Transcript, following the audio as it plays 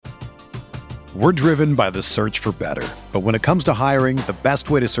We're driven by the search for better. But when it comes to hiring, the best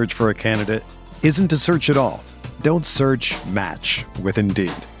way to search for a candidate isn't to search at all. Don't search, match with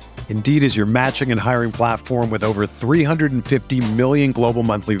Indeed. Indeed is your matching and hiring platform with over 350 million global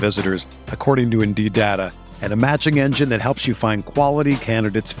monthly visitors, according to Indeed data, and a matching engine that helps you find quality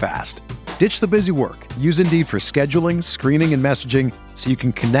candidates fast. Ditch the busy work. Use Indeed for scheduling, screening, and messaging so you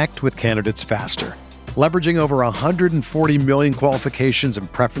can connect with candidates faster. Leveraging over 140 million qualifications and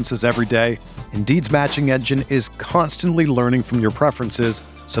preferences every day, Indeed's matching engine is constantly learning from your preferences,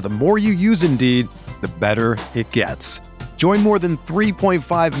 so the more you use Indeed, the better it gets. Join more than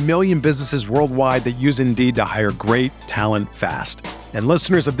 3.5 million businesses worldwide that use Indeed to hire great talent fast. And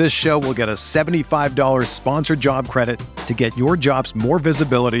listeners of this show will get a $75 sponsored job credit to get your jobs more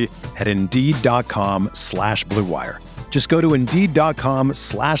visibility at Indeed.com/Blue Wire. Just go to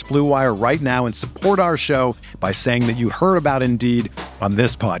Indeed.com/Blue Wire right now and support our show by saying that you heard about Indeed on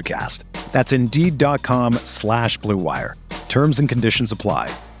this podcast. That's Indeed.com/Blue Wire. Terms and conditions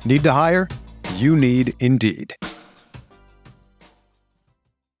apply. Need to hire? You need Indeed.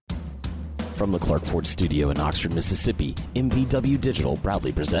 From the Clark Ford Studio in Oxford, Mississippi, MVW Digital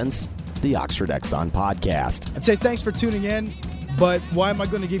proudly presents the Oxford Exxon Podcast. I'd say thanks for tuning in, but why am I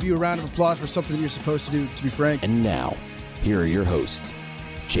going to give you a round of applause for something that you're supposed to do, to be frank? And now, here are your hosts,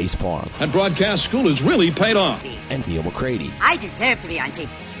 Chase Parham. And broadcast school has really paid off. And Neil McCready. I deserve to be on TV.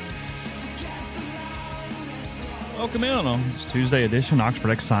 Welcome in on this Tuesday edition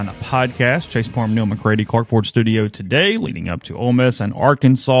Oxford Exxon Podcast. Chase Parham, Neil McCready, Clark Ford Studio today, leading up to Ole Miss and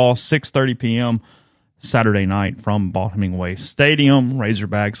Arkansas, 6:30 p.m. Saturday night from Ball-Hemingway Stadium.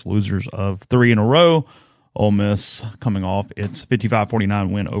 Razorbacks, losers of 3 in a row. Ole Miss coming off its 55-49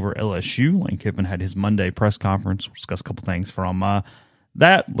 win over LSU. Lane Kiffin had his Monday press conference. We'll discuss a couple things from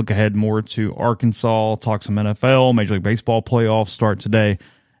that. Look ahead more to Arkansas, talk some NFL, Major League Baseball playoffs start today,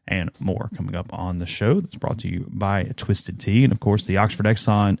 and more coming up on the show. That's brought to you by Twisted Tea and, of course, the Oxford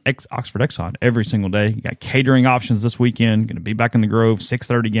Exxon every single day. You got catering options this weekend. Going to be back in the Grove,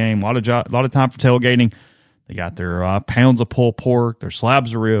 6:30 game. A lot of time for tailgating. They got their pounds of pulled pork, their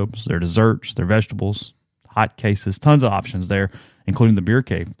slabs of ribs, their desserts, their vegetables, hot cases, tons of options there, including the beer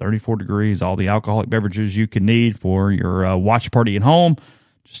cave, 34 degrees, all the alcoholic beverages you could need for your watch party at home,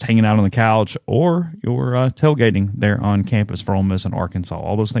 just hanging out on the couch, or you're tailgating there on campus for Ole Miss and Arkansas.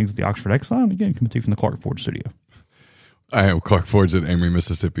 All those things at the Oxford Exxon. Again, coming to you from the Clark Ford Studio. I am Clark Ford's at Amory,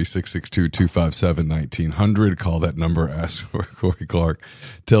 Mississippi, 662-257-1900. Call that number, ask for Corey Clark.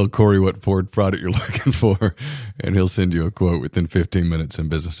 Tell Corey what Ford product you're looking for, and he'll send you a quote within 15 minutes in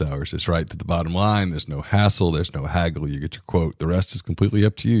business hours. It's right to the bottom line. There's no hassle. There's no haggle. You get your quote. The rest is completely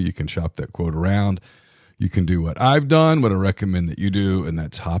up to you. You can shop that quote around. You can do what I've done, what I recommend that you do, and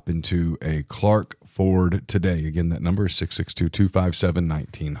that's hop into a Clark Ford today. Again, that number is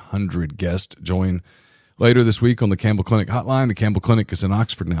 662-257-1900. Guest join later this week on the Campbell Clinic hotline. The Campbell Clinic is in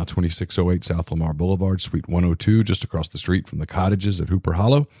Oxford now, 2608 South Lamar Boulevard, Suite 102, just across the street from the cottages at Hooper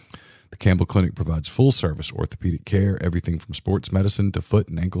Hollow. The Campbell Clinic provides full-service orthopedic care, everything from sports medicine to foot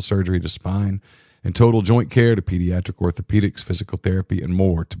and ankle surgery to spine and total joint care to pediatric orthopedics, physical therapy, and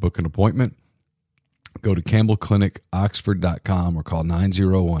more. To book an appointment, go to campbellclinicoxford.com or call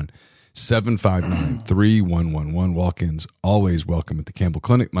 901-759-3111. Walk-ins always welcome at the Campbell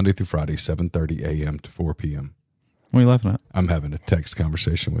Clinic, Monday through Friday, 7:30 a.m. to 4 p.m. What are you laughing at? I'm having a text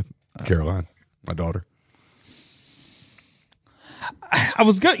conversation with Caroline, my daughter. I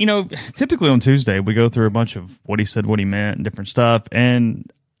was going, typically on Tuesday, we go through a bunch of what he said, what he meant, and different stuff. And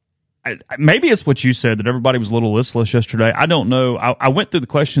maybe it's what you said, that everybody was a little listless yesterday. I don't know. I went through the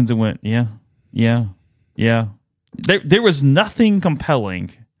questions and went, yeah. There was nothing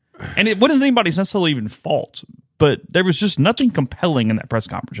compelling, and it wasn't anybody's necessarily even fault, but there was just nothing compelling in that press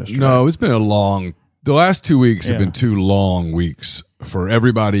conference yesterday. No, it's been the last 2 weeks have been 2 long weeks for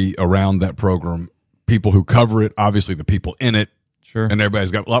everybody around that program. People who cover it, obviously the people in it. Sure. And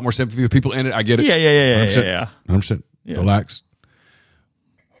everybody's got a lot more sympathy with people in it. I get it. Yeah. 100%. Relax.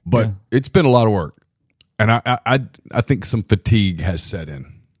 But it's been a lot of work. And I think some fatigue has set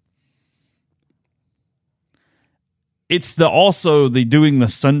in. It's also the doing the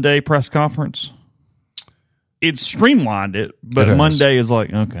Sunday press conference. It's streamlined it, but Monday is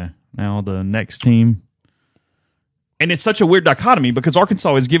like, okay, now the next team. And it's such a weird dichotomy because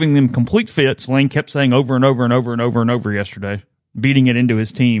Arkansas is giving them complete fits. Lane kept saying over and over and over and over and over yesterday, beating it into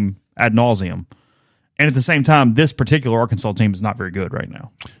his team ad nauseum. And at the same time, this particular Arkansas team is not very good right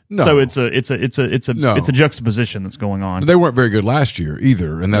now. No. So it's a juxtaposition that's going on. They weren't very good last year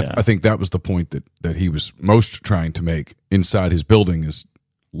either, and I think that was the point that he was most trying to make inside his building. Is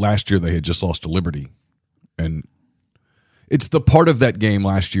last year they had just lost to Liberty, and it's the part of that game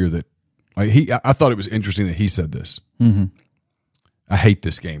last year that I thought it was interesting that he said this. Mm-hmm. I hate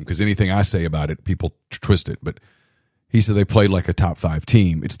this game because anything I say about it, people twist it. But he said they played like a top 5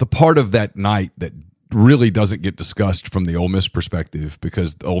 team. It's the part of that night that really doesn't get discussed from the Ole Miss perspective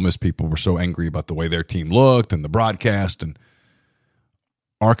because the Ole Miss people were so angry about the way their team looked and the broadcast. And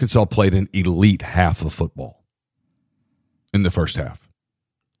Arkansas played an elite half of football in the first half.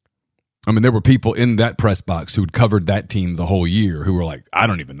 I mean, there were people in that press box who'd covered that team the whole year who were like, I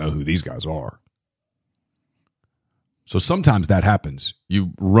don't even know who these guys are. So sometimes that happens.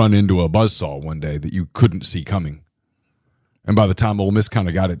 You run into a buzzsaw one day that you couldn't see coming. And by the time Ole Miss kind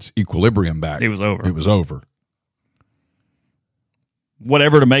of got its equilibrium back, it was over. It was over.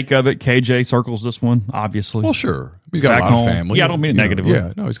 Whatever to make of it, KJ circles this one, obviously. Well, sure. He's got a lot of family. Yeah, I don't mean it negatively.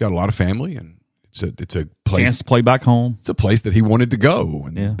 Yeah, no, he's got a lot of family, and it's a place. Chance to play back home. It's a place that he wanted to go,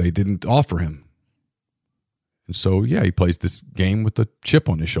 and they didn't offer him. And so, yeah, he plays this game with a chip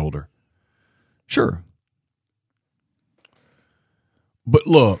on his shoulder. Sure. But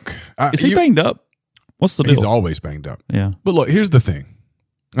look. Is he banged up? What's the deal? He's always banged up. Yeah. But look, here's the thing.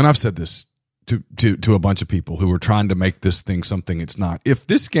 And I've said this to a bunch of people who are trying to make this thing something it's not. If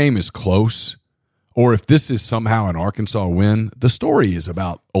this game is close, or if this is somehow an Arkansas win, the story is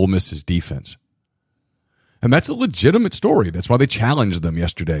about Ole Miss's defense. And that's a legitimate story. That's why they challenged them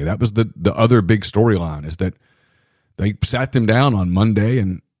yesterday. That was the other big storyline, is that they sat them down on Monday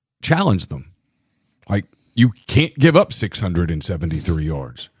and challenged them. Like, you can't give up 673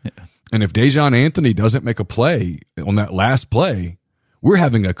 yards. Yeah. And if Dejon Anthony doesn't make a play on that last play, we're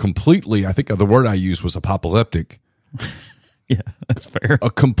having a completely, I think the word I used was apocalyptic. Yeah, that's fair. A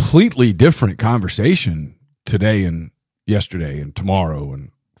completely different conversation today and yesterday and tomorrow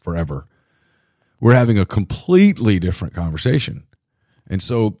and forever. We're having a completely different conversation. And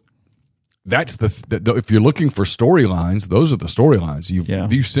so that's if you're looking for storylines, those are the storylines.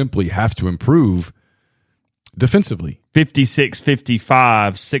 You simply have to improve defensively.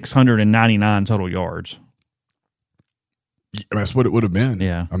 56-55, 699 total yards. That's what it would have been.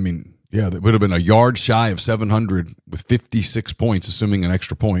 Yeah. I mean, yeah, that would have been a yard shy of 700 with 56 points, assuming an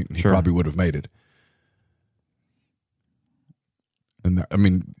extra point, and he probably would have made it. And I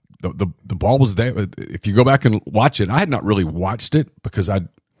mean, the ball was there. If you go back and watch it, I had not really watched it because I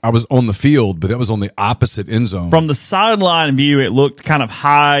was on the field, but that was on the opposite end zone. From the sideline view, it looked kind of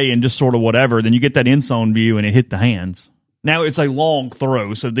high and just sort of whatever. Then you get that end zone view, and it hit the hands. Now, it's a long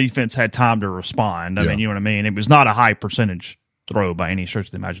throw, so the defense had time to respond. I mean, you know what I mean? It was not a high percentage throw by any stretch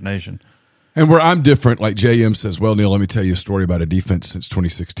of the imagination. And where I'm different, like JM says, well, Neil, let me tell you a story about a defense since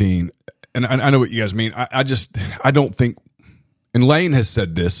 2016. And I know what you guys mean. I don't think, and Lane has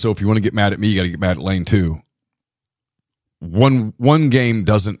said this, so if you want to get mad at me, you got to get mad at Lane too. One game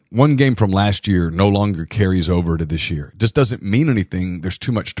from last year no longer carries over to this year. It just doesn't mean anything. There's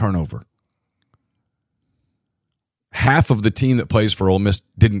too much turnover. Half of the team that plays for Ole Miss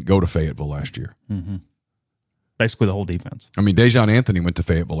didn't go to Fayetteville last year. Mm-hmm. Basically the whole defense. I mean, Dejon Anthony went to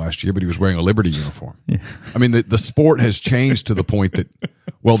Fayetteville last year, but he was wearing a Liberty uniform. Yeah. I mean, the sport has changed to the point that,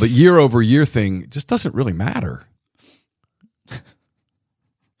 well, the year-over-year thing just doesn't really matter.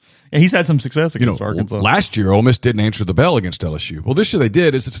 Yeah, he's had some success against Arkansas. Last year, Ole Miss didn't answer the bell against LSU. Well, this year they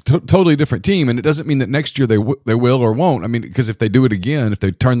did. It's a totally different team, and it doesn't mean that next year they will or won't. I mean, because if they do it again, if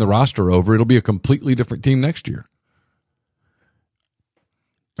they turn the roster over, it'll be a completely different team next year.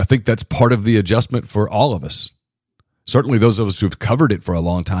 I think that's part of the adjustment for all of us. Certainly those of us who have covered it for a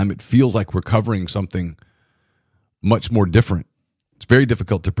long time, it feels like we're covering something much more different. It's very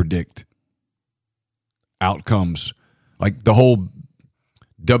difficult to predict outcomes. Like the whole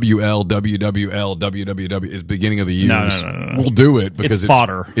WWL is beginning of the year. No. We'll do it because it's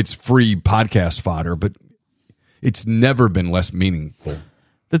fodder. It's free podcast fodder, but it's never been less meaningful.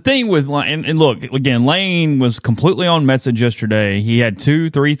 The thing with Lane, and look, again, Lane was completely on message yesterday. He had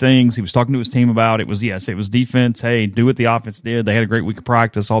 2-3 things he was talking to his team about. It was defense. Hey, do what the offense did. They had a great week of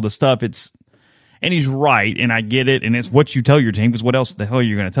practice, all this stuff. And he's right, and I get it, and it's what you tell your team, because what else the hell are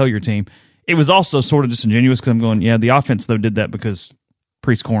you going to tell your team? It was also sort of disingenuous because I'm going, yeah, the offense, though, did that because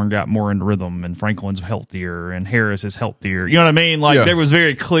Priestcorn got more into rhythm, and Franklin's healthier, and Harris is healthier. You know what I mean? There was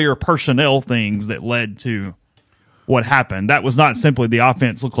very clear personnel things that led to what happened. That was not simply the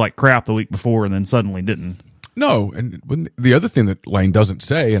offense looked like crap the week before and then suddenly didn't. No, and the other thing that Lane doesn't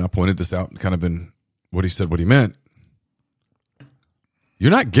say, and I pointed this out kind of in what he said, what he meant,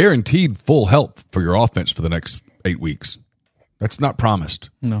 you're not guaranteed full health for your offense for the next 8 weeks. That's not promised.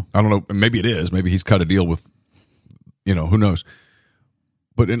 No. I don't know. Maybe it is. Maybe he's cut a deal with, who knows.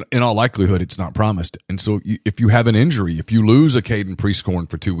 But in all likelihood, it's not promised. And so if you have an injury, if you lose a Caden Priestcorn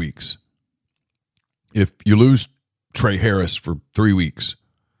for 2 weeks, if you lose Trey Harris for 3 weeks,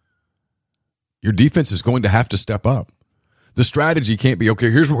 your defense is going to have to step up. The strategy can't be,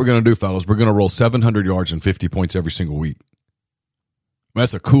 okay, here's what we're going to do, fellas. We're going to roll 700 yards and 50 points every single week.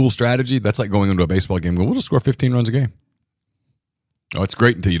 That's a cool strategy. That's like going into a baseball game and going, we'll just score 15 runs a game. Oh, it's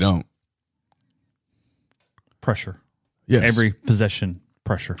great until you don't. Pressure. Yes. Every possession,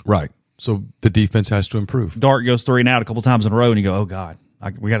 pressure. Right. So the defense has to improve. Dart goes 3 and out a couple times in a row, and you go, oh, God,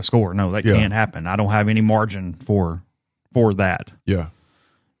 we got to score. No, that Yeah. can't happen. I don't have any margin for that. Yeah.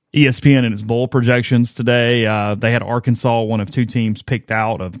 ESPN and its bowl projections today, they had Arkansas, one of 2 teams picked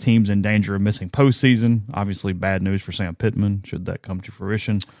out of teams in danger of missing postseason. Obviously, bad news for Sam Pittman, should that come to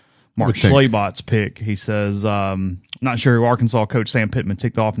fruition. Mark Schlabach's pick, he says, not sure who Arkansas coach Sam Pittman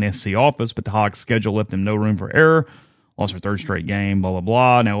ticked off in the SEC office, but the Hogs' schedule left them no room for error. Lost their 3rd straight game, blah, blah,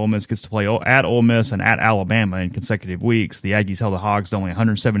 blah. Now Ole Miss gets to play at Ole Miss and at Alabama in consecutive weeks. The Aggies held the Hogs to only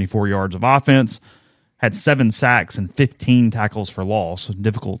 174 yards of offense, had 7 sacks and 15 tackles for loss.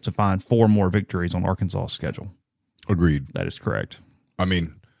 Difficult to find 4 more victories on Arkansas' schedule. Agreed. That is correct. I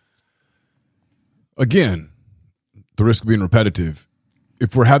mean, again, the risk of being repetitive,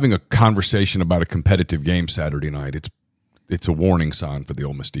 if we're having a conversation about a competitive game Saturday night, it's a warning sign for the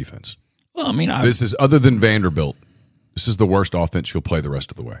Ole Miss defense. Well, I mean, this is, other than Vanderbilt, this is the worst offense you'll play the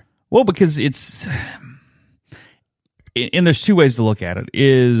rest of the way. Well, because it's, and there's 2 ways to look at it,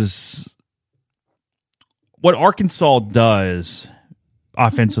 is what Arkansas does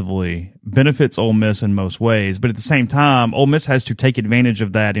offensively benefits Ole Miss in most ways, but at the same time, Ole Miss has to take advantage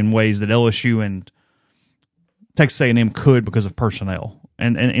of that in ways that LSU and Texas A&M could because of personnel.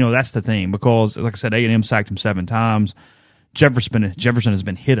 And that's the thing, because like I said, A&M sacked him 7 times. Jefferson has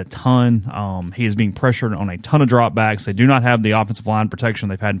been hit a ton. He is being pressured on a ton of dropbacks. They do not have the offensive line protection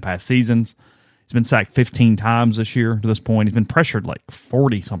they've had in past seasons. He's been sacked 15 times this year to this point. He's been pressured like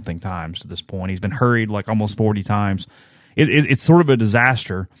 40-something times to this point. He's been hurried like almost 40 times. It's sort of a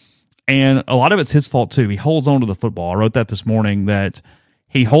disaster, and a lot of it's his fault too. He holds on to the football. I wrote that this morning, that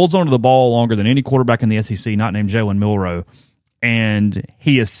he holds on to the ball longer than any quarterback in the SEC, not named Jalen Milroe, and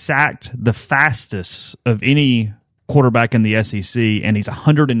he is sacked the fastest of any quarterback in the SEC, and he's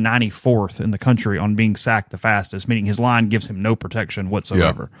 194th in the country on being sacked the fastest, meaning his line gives him no protection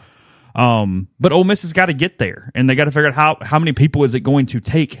whatsoever. Yeah. But Ole Miss has got to get there, and they got to figure out how many people is it going to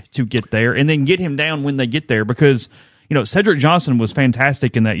take to get there, and then get him down when they get there, because Cedric Johnson was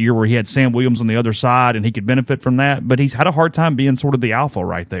fantastic in that year where he had Sam Williams on the other side, and he could benefit from that, but he's had a hard time being sort of the alpha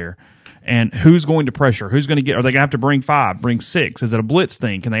right there. And who's going to pressure? Who's going to get? Are they going to have to bring 5, bring 6? Is it a blitz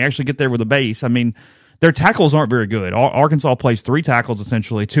thing? Can they actually get there with a base? I mean, their tackles aren't very good. Arkansas plays 3 tackles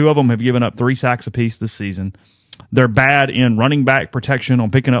essentially. 2 of them have given up 3 sacks apiece this season. They're bad in running back protection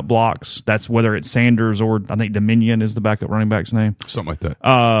on picking up blocks. That's whether it's Sanders or I think Dominion is the backup running back's name. Something like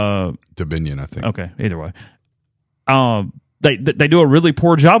that. Dominion, I think. Okay, either way. They do a really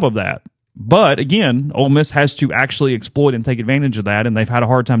poor job of that. But again, Ole Miss has to actually exploit and take advantage of that, and they've had a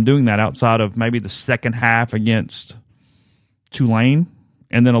hard time doing that outside of maybe the second half against Tulane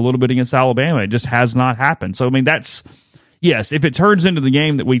and then a little bit against Alabama. It just has not happened. So, I mean, yes, if it turns into the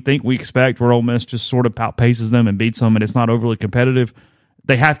game that we expect, where Ole Miss just sort of outpaces them and beats them and it's not overly competitive,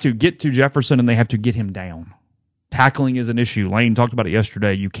 they have to get to Jefferson and they have to get him down. Tackling is an issue. Lane talked about it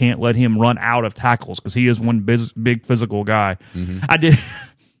yesterday. You can't let him run out of tackles because he is one big physical guy. Mm-hmm.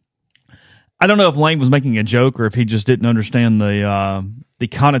 I don't know if Lane was making a joke or if he just didn't understand the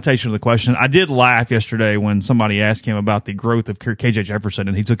connotation of the question. I did laugh yesterday when somebody asked him about the growth of KJ Jefferson,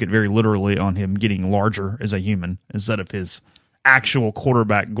 and he took it very literally on him getting larger as a human instead of his actual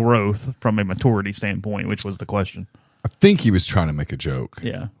quarterback growth from a maturity standpoint, which was the question. I think he was trying to make a joke.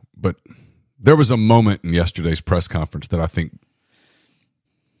 Yeah. But there was a moment in yesterday's press conference that I think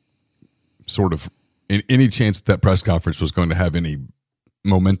sort of, in any chance that press conference was going to have any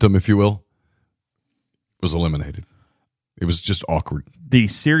momentum, if you will, was eliminated. It was just awkward. The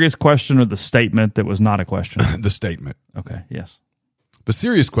serious question or the statement that was not a question? The statement. Okay, yes. The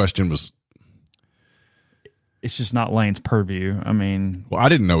serious question was... It's just not Lane's purview. I mean... Well, I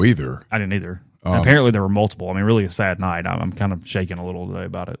didn't know either. I didn't either. Apparently there were multiple. I mean, really a sad night. I'm kind of shaking a little today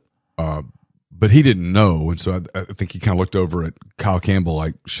about it. But he didn't know, and so I think he kind of looked over at Kyle Campbell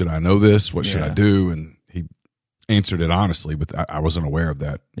like, should I know this? What should I do? And he answered it honestly, but I wasn't aware of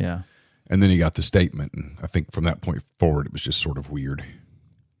that. Yeah. And then he got the statement, and I think from that point forward, it was just sort of weird.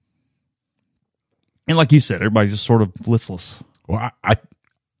 And like you said, everybody just sort of listless. Well,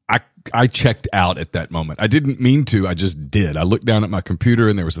 I checked out at that moment. I didn't mean to. I just did. I looked down at my computer,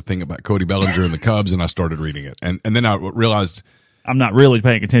 and there was a thing about Cody Bellinger and the Cubs, and I started reading it. And then I realized... I'm not really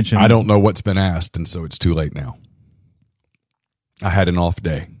paying attention. I don't know what's been asked, and so it's too late now. I had an off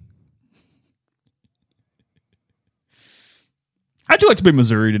day. How'd you like to be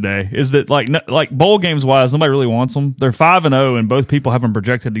Missouri today? Is that like bowl games wise, nobody really wants them. They're 5-0, and both people have them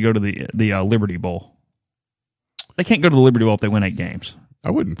projected to go to the Liberty Bowl. They can't go to the Liberty Bowl if they win 8 games.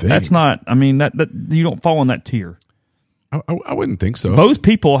 I wouldn't think That's not. I mean, that you don't fall in that tier. I wouldn't think so. Both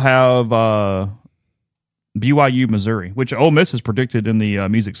people have BYU, Missouri, which Ole Miss is predicted in the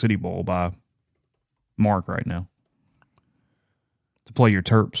Music City Bowl by Mark right now to play your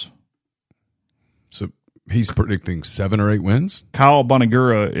Terps. So he's predicting 7 or 8 wins. Kyle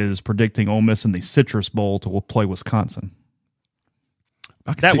Bonagura is predicting Ole Miss in the Citrus Bowl to play Wisconsin.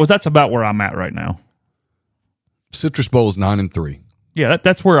 That's about where I'm at right now. Citrus Bowl is 9-3. Yeah,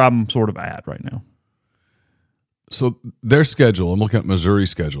 that's where I'm sort of at right now. So their schedule, I'm looking at Missouri's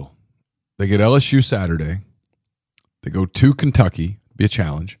schedule. They get LSU Saturday. They go to Kentucky, be a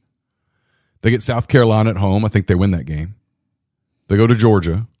challenge. They get South Carolina at home. I think they win that game. They go to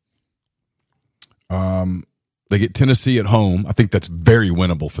Georgia. They get Tennessee at home. I think that's very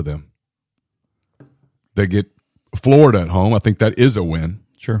winnable for them. They get Florida at home. I think that is a win.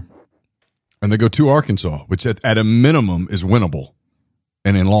 Sure. And they go to Arkansas, which at a minimum is winnable.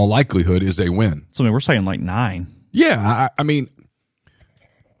 And in all likelihood is a win. So I mean, we're saying like 9. Yeah, I mean,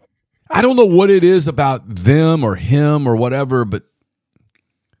 I don't know what it is about them or him or whatever, but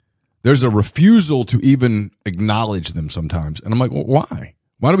there's a refusal to even acknowledge them sometimes. And I'm like, well, why?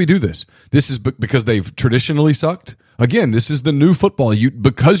 Why do we do this? This is because they've traditionally sucked. Again, this is the new football.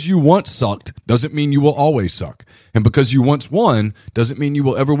 Because you once sucked doesn't mean you will always suck. And because you once won doesn't mean you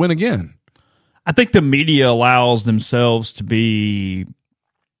will ever win again. I think the media allows themselves to be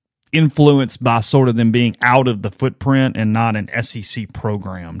influenced by sort of them being out of the footprint and not an SEC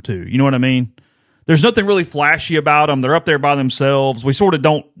program too. You know what I mean? There's nothing really flashy about them. They're up there by themselves. We sort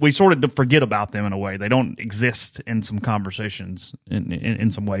of forget about them in a way. They don't exist in some conversations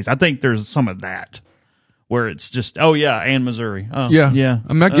in some ways. I think there's some of that where it's just, oh yeah, and Missouri. Oh, yeah.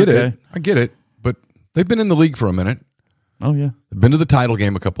 I mean, I get it. But they've been in the league for a minute. Oh yeah. They've been to the title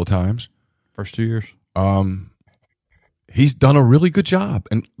game a couple of times. First 2 years. He's done a really good job.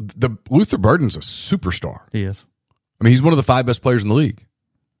 And the Luther Burden's a superstar. He is. I mean, he's one of the 5 best players in the league.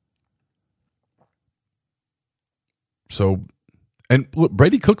 So, and look,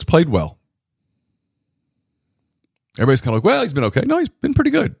 Brady Cook's played well. Everybody's kind of like, well, he's been okay. No, he's been pretty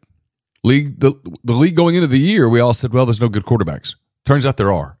good. The league going into the year, we all said, well, there's no good quarterbacks. Turns out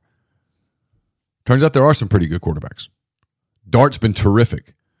there are. Turns out there are some pretty good quarterbacks. Dart's been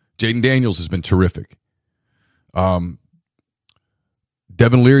terrific. Jaden Daniels has been terrific. Devin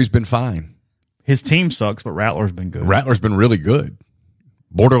Leary's been fine. His team sucks, but Rattler's been good. Rattler's been really good.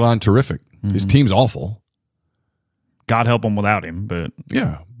 Borderline terrific. Mm-hmm. His team's awful. God help him without him, but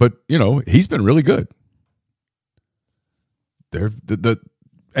yeah, but he's been really good. The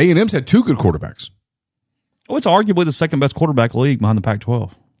A&M's had 2 good quarterbacks. Oh, it's arguably the second best quarterback league behind the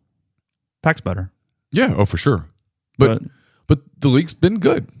Pac-12. Pac's better. Yeah, oh for sure. But the league's been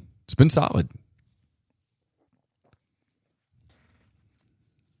good. It's been solid.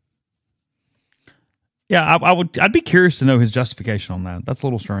 Yeah, I'd be curious to know his justification on that. That's a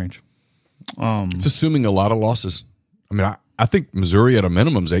little strange. It's assuming a lot of losses. I mean, I think Missouri at a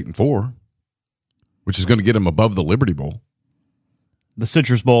minimum is 8-4, which is going to get him above the Liberty Bowl. The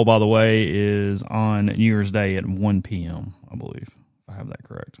Citrus Bowl, by the way, is on New Year's Day at 1 p.m., I believe, if I have that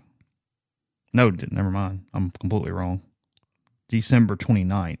correct. No, never mind. I'm completely wrong. December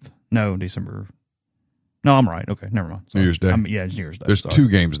 29th. No, I'm right. Okay, never mind. Sorry. New Year's Day. It's New Year's Day. There's 2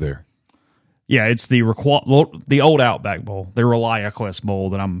 games there. Yeah, it's the old Outback Bowl, the ReliaQuest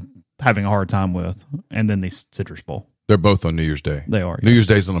Bowl that I'm having a hard time with, and then the Citrus Bowl. They're both on New Year's Day. They are. New Year's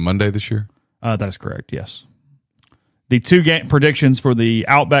Day is on a Monday this year? That is correct, yes. The 2 game predictions for the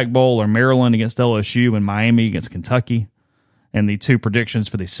Outback Bowl are Maryland against LSU and Miami against Kentucky. And the 2 predictions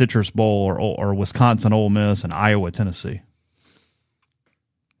for the Citrus Bowl are Wisconsin, Ole Miss, and Iowa, Tennessee.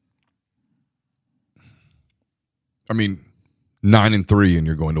 I mean, 9-3, and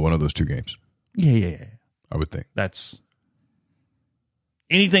you're going to one of those 2 games. Yeah. I would think. That's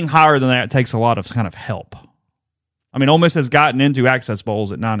anything higher than that takes a lot of kind of help. I mean, Ole Miss has gotten into access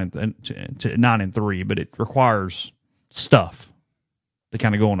bowls at 9-3, but it requires stuff to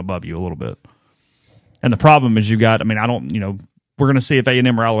kind of go on above you a little bit. And the problem is we're going to see if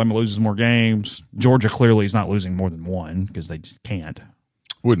A&M or Alabama loses more games. Georgia clearly is not losing more than 1 because they just can't.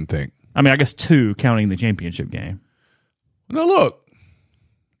 Wouldn't think. I mean, I guess 2 counting the championship game. Now, look,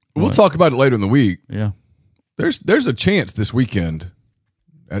 we'll talk about it later in the week. Yeah. There's a chance this weekend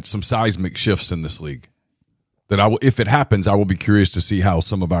at some seismic shifts in this league. That if it happens, I will be curious to see how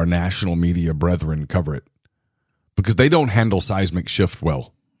some of our national media brethren cover it. Because they don't handle seismic shift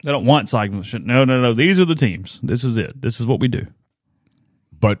well. They don't want seismic shift. No. These are the teams. This is it. This is what we do.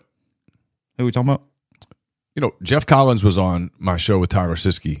 Who are we talking about? Jeff Collins was on my show with Tyler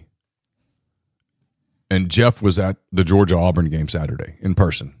Siskey, and Jeff was at the Georgia-Auburn game Saturday in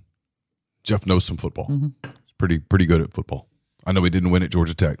person. Jeff knows some football. Mm-hmm. He's pretty good at football. I know he didn't win at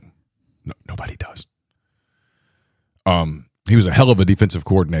Georgia Tech. No, nobody does. He was a hell of a defensive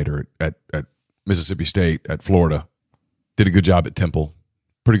coordinator at Mississippi State, at Florida. Did a good job at Temple.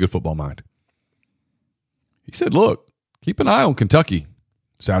 Pretty good football mind. He said, look, keep an eye on Kentucky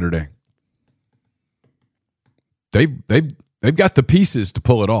Saturday. They've got the pieces to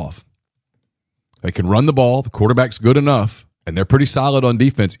pull it off. They can run the ball. The quarterback's good enough, and they're pretty solid on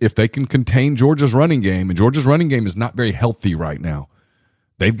defense if they can contain Georgia's running game. And Georgia's running game is not very healthy right now.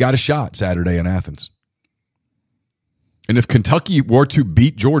 They've got a shot Saturday in Athens. And if Kentucky were to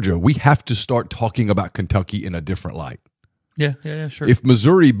beat Georgia, we have to start talking about Kentucky in a different light. Yeah, sure. If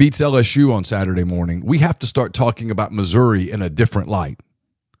Missouri beats LSU on Saturday morning, we have to start talking about Missouri in a different light.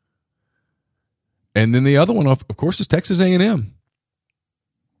 And then the other one, of course, is Texas A&M.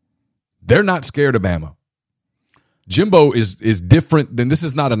 They're not scared of Bama. Jimbo is different than, this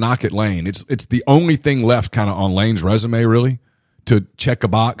is not a knock at Lane. It's the only thing left kind of on Lane's resume, really, to check a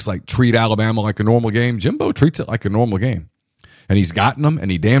box, like treat Alabama like a normal game. Jimbo treats it like a normal game. And he's gotten them, and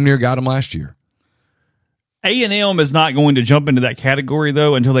he damn near got them last year. A&M is not going to jump into that category,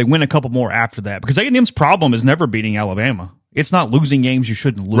 though, until they win a couple more after that. Because A&M's problem is never beating Alabama. It's not losing games you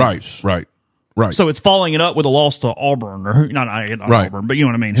shouldn't lose. Right. So it's following it up with a loss to Auburn, or not Auburn, but you know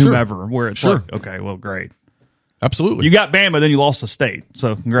what I mean, whomever, where it's like, okay, well, great. Absolutely. You got Bama, then you lost to State.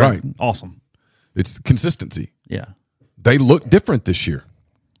 So great. Right. Awesome. It's consistency. Yeah. They look different this year.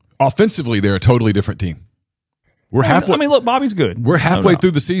 Offensively, they're a totally different team. We're halfway. I mean, look, Bobby's good. We're halfway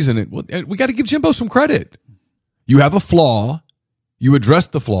through the season, and we got to give Jimbo some credit. You have a flaw, you address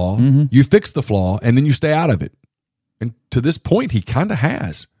the flaw, you fix the flaw, and then you stay out of it. And to this point, he kind of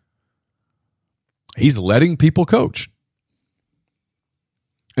has. He's letting people coach.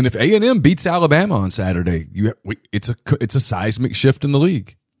 And if A&M beats Alabama on Saturday, it's a seismic shift in the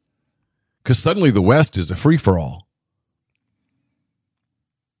league. Because suddenly the West is a free-for-all.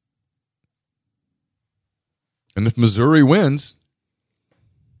 And if Missouri wins,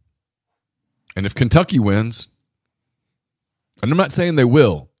 and if Kentucky wins, and I'm not saying they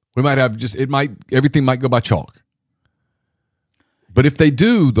will, we might have everything might go by chalk. But if they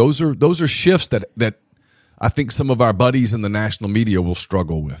do, those are shifts that I think some of our buddies in the national media will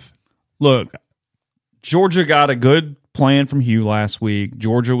struggle with. Look, Georgia got a good plan from Hugh last week.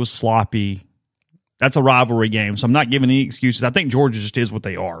 Georgia was sloppy. That's a rivalry game, so I'm not giving any excuses. I think Georgia just is what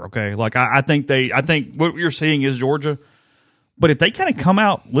they are, okay? Like I think what you're seeing is Georgia. But if they kind of come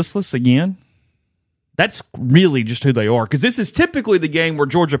out listless again, that's really just who they are. Because this is typically the game where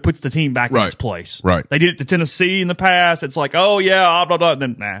Georgia puts the team back in its place. Right. They did it to Tennessee in the past. It's like, oh, yeah, blah, blah, blah.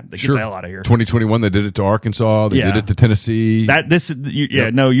 And then, they get the hell out of here. 2021, they did it to Arkansas. They did it to Tennessee.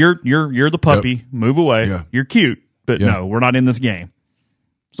 No, you're the puppy. Yep. Move away. Yeah. You're cute. But no, we're not in this game.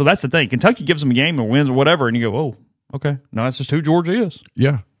 So that's the thing. Kentucky gives them a game or wins or whatever, and you go, oh, okay. No, that's just who Georgia is.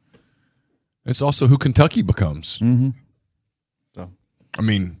 Yeah. It's also who Kentucky becomes. Mm-hmm. So, I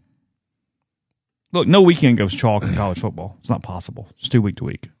mean, look, no weekend goes chalk in college football. It's not possible. It's too week to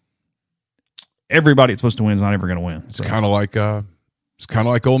week. Everybody that's supposed to win is not ever going to win. It's kind of like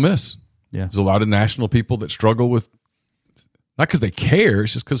Ole Miss. Yeah. There's a lot of national people that struggle with, not because they care,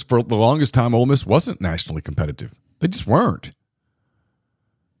 it's just because for the longest time Ole Miss wasn't nationally competitive. They just weren't.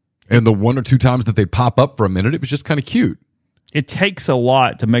 And the one or two times that they pop up for a minute, it was just kind of cute. It takes a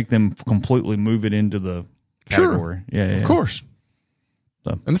lot to make them completely move it into the category. Sure. Yeah, of course.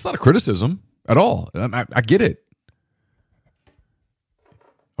 So. And it's not a criticism at all. I get it.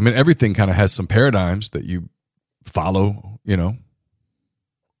 I mean, everything kind of has some paradigms that you follow, you know.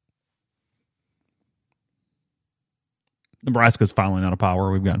 Nebraska's finally out of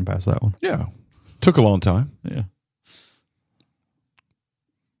power. We've gotten past that one. Yeah. Took a long time. Yeah.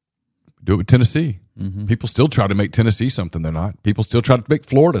 Do it with Tennessee. Mm-hmm. People still try to make Tennessee something they're not. People still try to make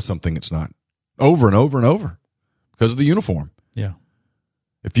Florida something it's not. Over and over and over. Because of the uniform. Yeah.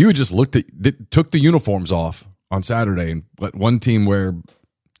 If you had just took the uniforms off on Saturday and let one team wear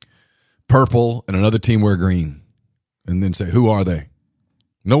purple and another team wear green, and then say, who are they?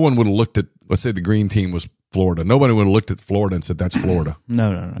 No one would have looked at, let's say the green team was Florida. Nobody would have looked at Florida and said, that's Florida.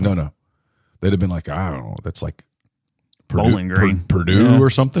 No. They'd have been like, I don't know, that's like Bowling Green. Purdue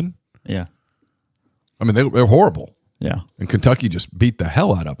or something. Yeah. I mean, they're horrible. Yeah. And Kentucky just beat the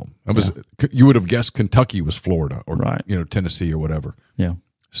hell out of them. You would have guessed Kentucky was Florida or Tennessee or whatever. Yeah.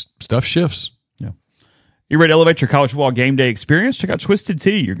 Stuff shifts. Yeah. You ready to elevate your college football game day experience? Check out Twisted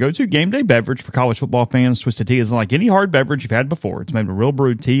Tea, your go-to game day beverage for college football fans. Twisted Tea isn't like any hard beverage you've had before. It's made with real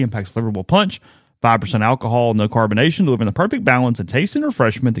brewed tea and packs flavorful punch, 5% alcohol, no carbonation, delivering the perfect balance of taste and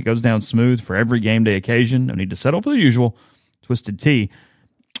refreshment that goes down smooth for every game day occasion. No need to settle for the usual. Twisted Tea,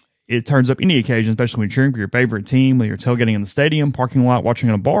 it turns up any occasion, especially when you're cheering for your favorite team, whether you're tailgating in the stadium, parking lot, watching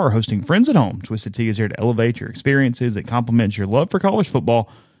in a bar, or hosting friends at home. Twisted Tea is here to elevate your experiences. It complements your love for college football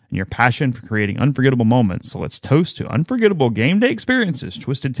and your passion for creating unforgettable moments. So let's toast to unforgettable game day experiences.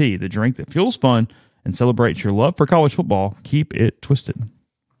 Twisted Tea, the drink that fuels fun and celebrates your love for college football. Keep it twisted.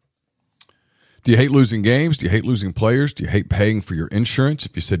 Do you hate losing games? Do you hate losing players? Do you hate paying for your insurance?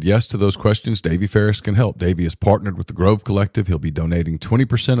 If you said yes to those questions, Davey Ferris can help. Davey is partnered with the Grove Collective. He'll be donating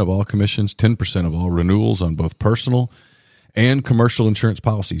 20% of all commissions, 10% of all renewals on both personal and commercial insurance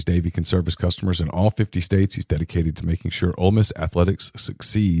policies. Davey can service customers in all 50 states. He's dedicated to making sure Ole Miss athletics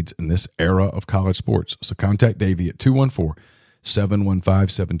succeeds in this era of college sports. So contact Davey at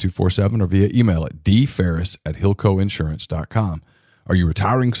 214-715-7247 or via email at dferris@hillcoinsurance.com. Are you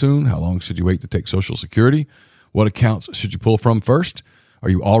retiring soon? How long should you wait to take Social Security? What accounts should you pull from first? Are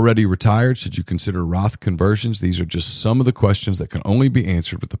you already retired? Should you consider Roth conversions? These are just some of the questions that can only be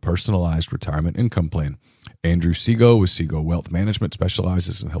answered with a personalized retirement income plan. Andrew Seago with Seago Wealth Management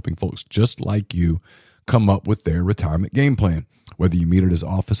specializes in helping folks just like you come up with their retirement game plan. Whether you meet at his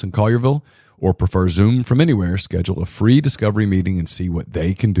office in Collierville or prefer Zoom from anywhere, schedule a free discovery meeting and see what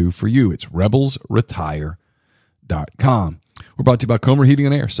they can do for you. It's rebelsretire.com. We're brought to you by Comer Heating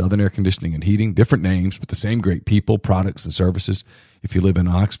and Air, Southern Air Conditioning and Heating, different names, but the same great people, products, and services. If you live in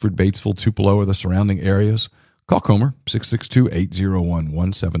Oxford, Batesville, Tupelo, or the surrounding areas, call Comer,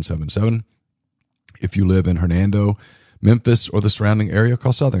 662-801-1777. If you live in Hernando, Memphis, or the surrounding area,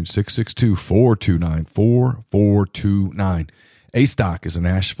 call Southern, 662-429-4429. A-Stock is a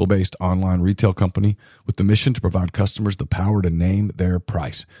Nashville-based online retail company with the mission to provide customers the power to name their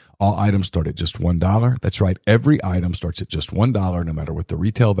price. All items start at just $1. That's right, every item starts at just $1, no matter what the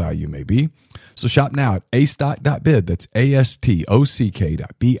retail value may be. So shop now at astock.bid, that's ASTOCK.BID,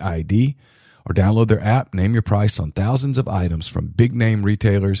 or download their app, name your price on thousands of items from big-name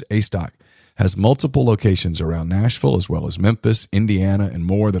retailers. A-Stock has multiple locations around Nashville, as well as Memphis, Indiana, and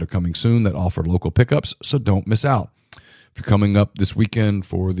more that are coming soon that offer local pickups, so don't miss out. If you're coming up this weekend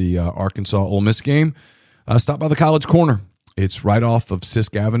for the Arkansas-Ole Miss game, stop by the College Corner. It's right off of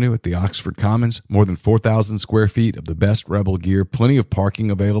Sisk Avenue at the Oxford Commons. More than 4,000 square feet of the best Rebel gear, plenty of parking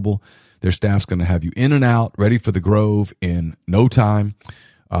available. Their staff's going to have you in and out, ready for the Grove in no time.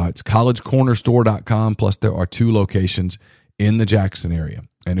 It's collegecornerstore.com, plus there are 2 locations in the Jackson area.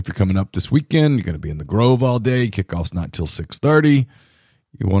 And if you're coming up this weekend, you're going to be in the Grove all day. Kickoff's not till 6:30.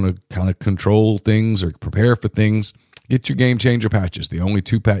 You want to kind of control things or prepare for things, get your Game Changer patches, the only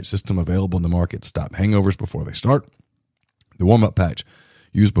 2-patch system available in the market to stop hangovers before they start. The warm-up patch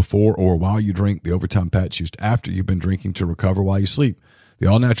used before or while you drink. The overtime patch used after you've been drinking to recover while you sleep. The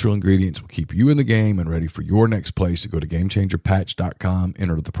all-natural ingredients will keep you in the game and ready for your next place. So go to GameChangerPatch.com,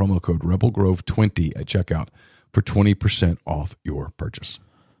 enter the promo code RebelGrove20 at checkout for 20% off your purchase.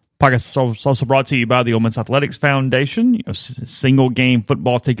 Podcast is also brought to you by the Ole Miss Athletics Foundation. Single-game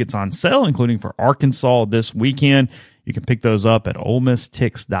football tickets on sale, including for Arkansas this weekend. You can pick those up at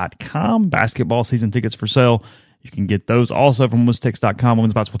OleMissTix.com. Basketball season tickets for sale. You can get those also from OleMissTix.com.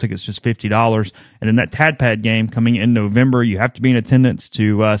 Women's basketball tickets just $50. And then that TADPAD game coming in November, you have to be in attendance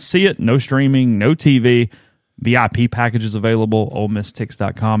to see it. No streaming, no TV. VIP packages available,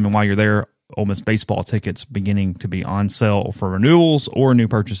 OleMissTix.com. And while you're there, Ole Miss baseball tickets beginning to be on sale for renewals or new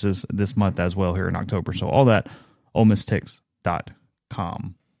purchases this month as well here in October. So all that,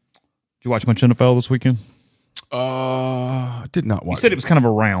 OleMissTix.com. Did you watch much NFL this weekend? I did not watch. You said it was kind of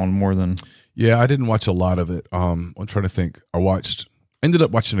around more than. Yeah, I didn't watch a lot of it. I'm trying to think. Ended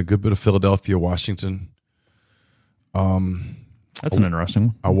up watching a good bit of Philadelphia, Washington. That's an interesting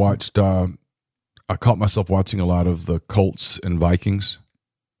one. I watched. I caught myself watching a lot of the Colts and Vikings.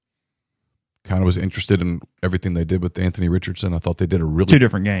 Kind of was interested in everything they did with Anthony Richardson. I thought they did a really 2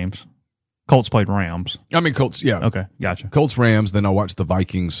 different games. Colts played Rams. I mean, Colts. Yeah. Okay, gotcha. Colts, Rams. Then I watched the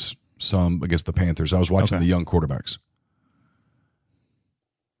Vikings some against the Panthers. I was watching the young quarterbacks.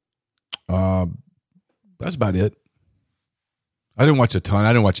 That's about it. I didn't watch a ton. I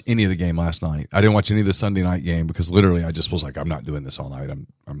didn't watch any of the game last night. I didn't watch any of the Sunday night game because literally I just was like, I'm not doing this all night.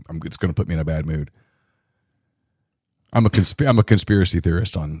 It's going to put me in a bad mood. I'm a conspiracy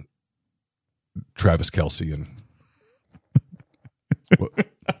theorist on Travis Kelce and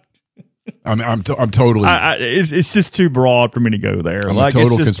I'm totally. It's just too broad for me to go there. I'm a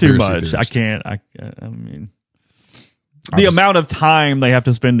total it's just too conspiracy much. theorist. I can't. I mean, The amount of time they have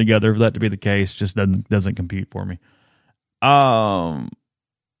to spend together for that to be the case just doesn't compute for me.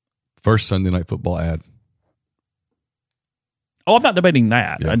 First Sunday Night Football ad. Oh, I'm not debating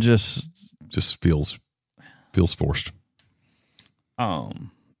that. Yeah. I just feels forced.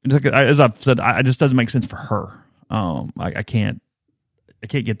 As I've said, it just doesn't make sense for her. I can't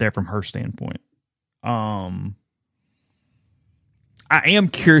get there from her standpoint. I am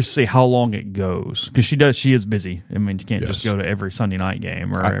curious to see how long it goes because she is busy. I mean, you can't just go to every Sunday night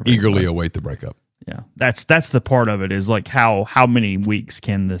game or I eagerly await the breakup. Yeah, that's the part of it is like how many weeks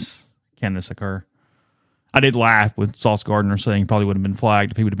can this occur? I did laugh with Sauce Gardner saying he probably would have been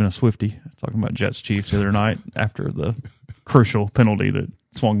flagged if he would have been a Swiftie. Talking about Jets Chiefs the other night after the crucial penalty that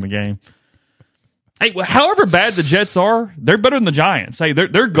swung the game. Hey, however bad the Jets are, they're better than the Giants. Hey,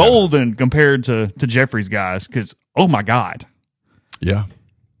 they're golden compared to Jeffrey's guys because oh my God. Yeah.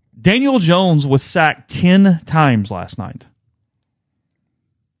 Daniel Jones was sacked 10 times last night.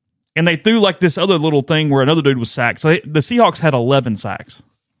 And they threw like this other little thing where another dude was sacked. So the Seahawks had 11 sacks.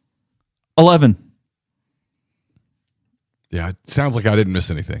 11. Yeah, it sounds like I didn't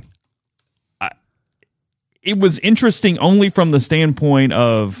miss anything. It was interesting only from the standpoint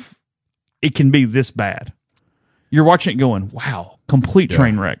of it can be this bad. You're watching it going, wow, complete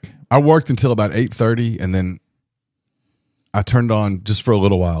train wreck. I worked until about 8:30 and then I turned on just for a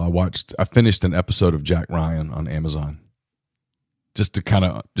little while. I finished an episode of Jack Ryan on Amazon just to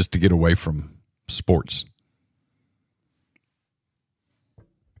get away from sports.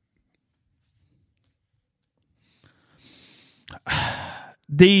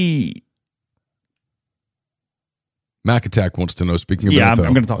 The Mac Attack wants to know, speaking of I'm NFL.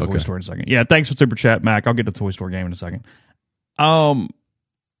 going to talk Toy Story in a second. Yeah, thanks for Super Chat, Mac. I'll get to the Toy Story game in a second.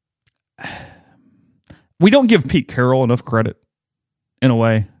 We don't give Pete Carroll enough credit, in a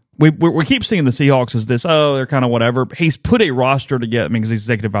way. We keep seeing the Seahawks as this, they're kind of whatever. He's put a roster together, because he's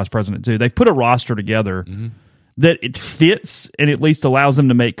executive vice president too. They've put a roster together that it fits and at least allows them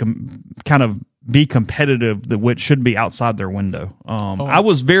to make kind of be competitive, which should be outside their window.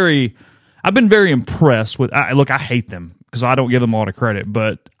 I've been very impressed with. I hate them because I don't give them a lot of credit,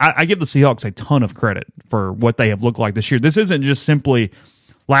 but I give the Seahawks a ton of credit for what they have looked like this year. This isn't just simply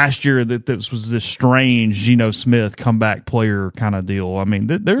last year that this was this strange Geno Smith comeback player kind of deal. I mean,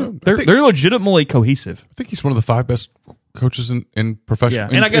 they're legitimately cohesive. I think he's one of the 5 best coaches in professional.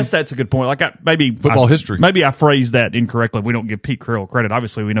 Yeah, and I guess that's a good point. Like maybe football history. Maybe I phrased that incorrectly. We don't give Pete Carroll credit.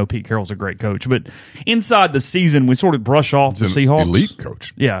 Obviously, we know Pete Carroll's a great coach, but inside the season, we sort of brush off the Seahawks. Elite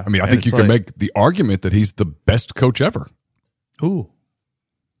coach. Yeah, I mean, I think you can make the argument that he's the best coach ever. Ooh,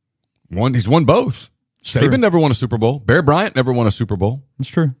 he's won both. Saban never won a Super Bowl. Bear Bryant never won a Super Bowl. That's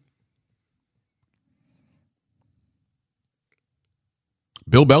true.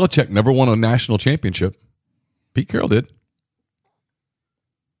 Bill Belichick never won a national championship. Pete Carroll did.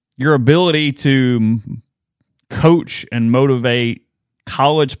 Your ability to coach and motivate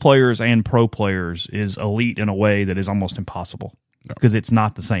college players and pro players is elite in a way that is almost impossible because it's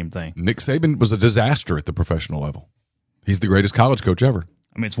not the same thing. Nick Saban was a disaster at the professional level. He's the greatest college coach ever.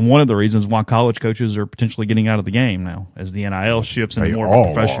 I mean, it's one of the reasons why college coaches are potentially getting out of the game now as the NIL shifts into more of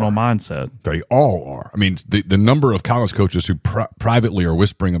a professional mindset. They all are. I mean, the number of college coaches who privately are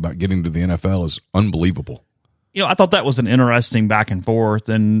whispering about getting to the NFL is unbelievable. You know, I thought that was an interesting back and forth,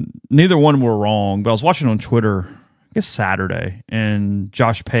 and neither one were wrong. But I was watching on Twitter, I guess Saturday, and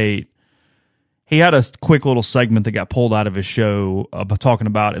Josh Pate, he had a quick little segment that got pulled out of his show talking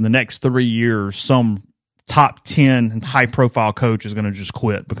about in the next 3 years, some top 10 high-profile coach is going to just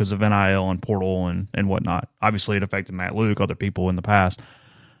quit because of NIL and portal and whatnot. Obviously, it affected Matt Luke, other people in the past,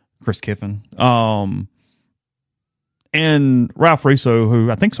 Chris Kiffin. And Ralph Russo,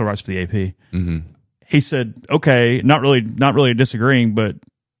 who I think still writes for the AP, he said, okay, not really disagreeing, but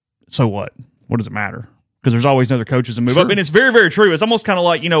so what? What does it matter? Because there's always other coaches that move up. And it's very, very true. It's almost kind of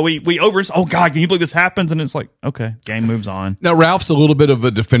like, we oh, God, can you believe this happens? And it's like, okay, game moves on. Now, Ralph's a little bit of a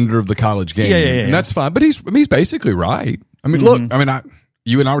defender of the college game. Yeah. And that's fine. But he's basically right. I mean, look, I mean,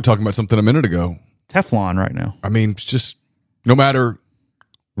 you and I were talking about something a minute ago. Teflon right now. I mean, it's just no matter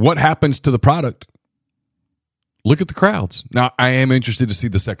what happens to the product, look at the crowds. Now, I am interested to see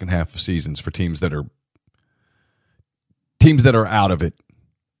the second half of seasons for teams that are out of it.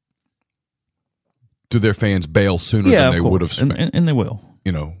 Do their fans bail sooner than they would have spent? And they will.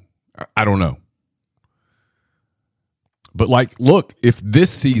 I don't know. But, look, if this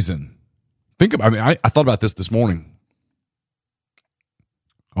season, I thought about this morning.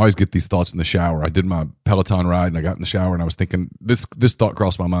 I always get these thoughts in the shower. I did my Peloton ride, and I got in the shower, and I was thinking, this thought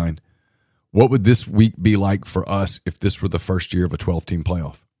crossed my mind. What would this week be like for us if this were the first year of a 12-team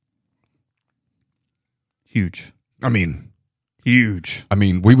playoff? Huge. I mean, huge.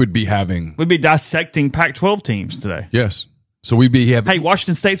 we would be having. We'd be dissecting Pac-12 teams today. Yes. So we'd be having. Hey,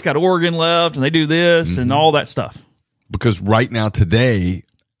 Washington State's got Oregon left, and they do this and all that stuff. Because right now, today,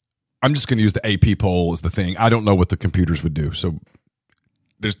 I'm just going to use the AP poll as the thing. I don't know what the computers would do. So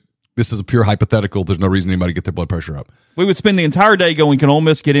this is a pure hypothetical. There's no reason anybody to get their blood pressure up. We would spend the entire day going, can Ole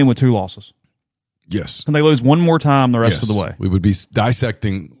Miss get in with 2 losses? Yes. Can they lose one more time the rest of the way? We would be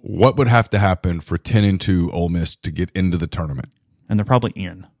dissecting what would have to happen for 10-2 Ole Miss to get into the tournament. And they're probably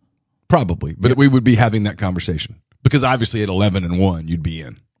in. Probably. But we would be having that conversation. Because obviously at 11-1, you'd be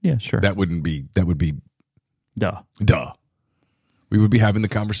in. Yeah, sure. That would be Duh. We would be having the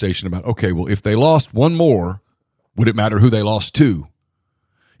conversation about, okay, well, if they lost one more, would it matter who they lost to?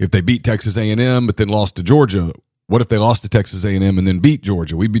 If they beat Texas A&M but then lost to Georgia, what if they lost to Texas A&M and then beat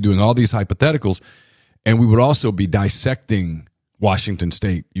Georgia? We'd be doing all these hypotheticals, and we would also be dissecting Washington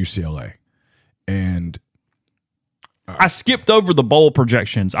State, UCLA. And I skipped over the bowl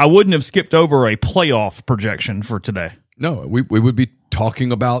projections. I wouldn't have skipped over a playoff projection for today. No, we would be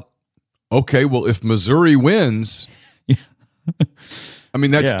talking about, okay, well, if Missouri wins, I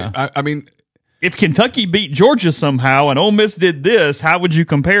mean, that's, Yeah. I mean, If Kentucky beat Georgia somehow and Ole Miss did this, how would you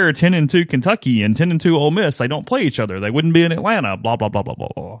compare 10-2 Kentucky and 10-2 Ole Miss? They don't play each other. They wouldn't be in Atlanta, blah, blah, blah, blah, blah,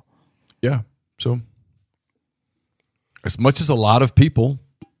 blah. yeah. So as much as a lot of people,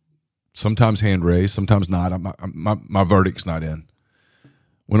 sometimes hand raised, sometimes not, my verdict's not in.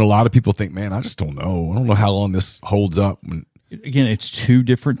 When a lot of people think, man, I just don't know. I don't know how long this holds up. Again, it's 2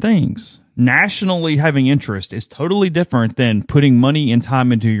 different things. Nationally having interest is totally different than putting money and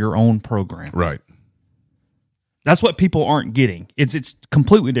time into your own program. Right. That's what people aren't getting. It's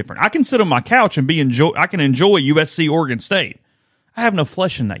completely different. I can sit on my couch and I can enjoy USC Oregon State. I have no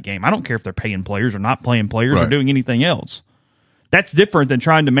flesh in that game. I don't care if they're paying players or not playing players or Right. doing anything else. That's different than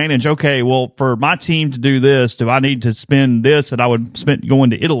trying to manage, okay, well, for my team to do this, do I need to spend this that I would spend going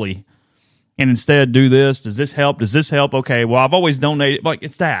to Italy and instead do this? Does this help? Does this help? Okay, well, I've always donated. Like,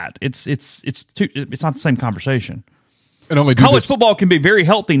 it's that. It's not the same conversation. And only do College this. football can be very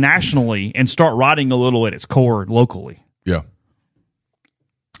healthy nationally and start rotting a little at its core locally. Yeah.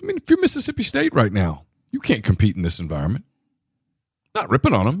 I mean, if you're Mississippi State right now, you can't compete in this environment. Not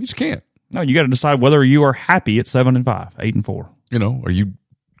ripping on them. You just can't. No, you got to decide whether you are happy at 7-5, 8-4. You know, are you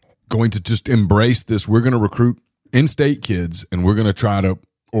going to just embrace this? We're going to recruit in-state kids, and we're going to try to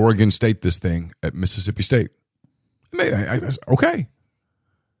Oregon State this thing at Mississippi State. Okay.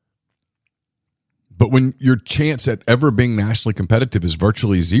 But when your chance at ever being nationally competitive is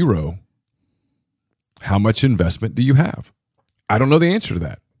virtually zero, how much investment do you have? I don't know the answer to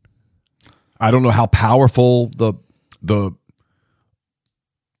that. I don't know how powerful the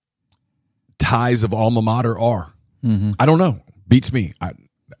ties of alma mater are. Mm-hmm. I don't know. Beats me.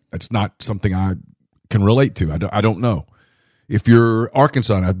 It's not something I can relate to. I don't know. If you're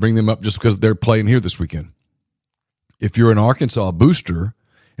Arkansas, and I'd bring them up just because they're playing here this weekend. If you're an Arkansas booster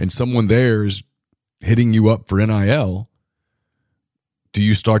and someone there is hitting you up for NIL, do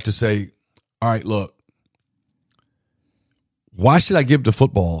you start to say, all right, look, why should I give to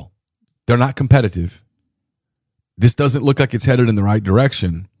football? They're not competitive. This doesn't look like it's headed in the right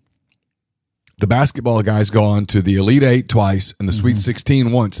direction. The basketball guy's gone to the Elite Eight twice and the Sweet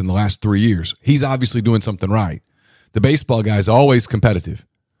 16 once in the last 3 years. He's obviously doing something right. The baseball guy's always competitive.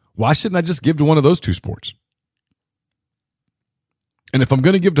 Why shouldn't I just give to one of those 2 sports? And if I'm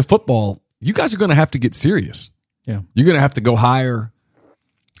going to give to football, you guys are going to have to get serious. Yeah. You're going to have to go higher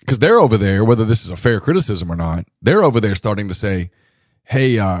because they're over there, whether this is a fair criticism or not, they're over there starting to say,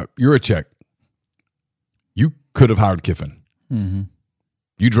 hey, you're a check. You could have hired Kiffin. Mm-hmm.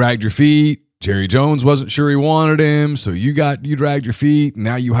 You dragged your feet. Jerry Jones wasn't sure he wanted him, so you dragged your feet, and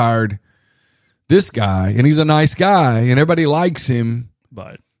now you hired this guy, and he's a nice guy, and everybody likes him,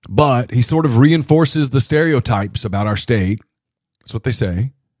 but he sort of reinforces the stereotypes about our state. That's what they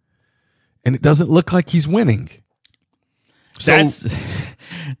say. And it doesn't look like he's winning. So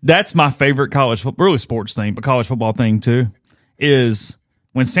That's my favorite college football, really sports thing, but college football thing too, is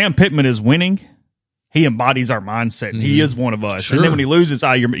when Sam Pittman is winning, he embodies our mindset. He is one of us. Sure. And then when he loses,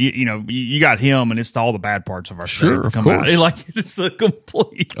 you got him, and it's all the bad parts of our Sure, state of come course. out. It's a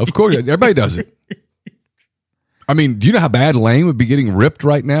complete. Of course, everybody does it. I mean, do you know how bad Lane would be getting ripped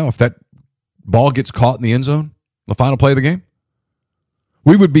right now if that ball gets caught in the end zone, the final play of the game?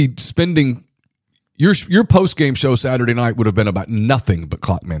 We would be spending your post-game show Saturday night would have been about nothing but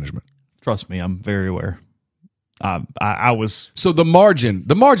clock management. Trust me, I'm very aware. I was So the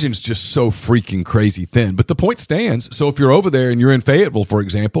margin's just so freaking crazy thin, but the point stands. So if you're over there and you're in Fayetteville, for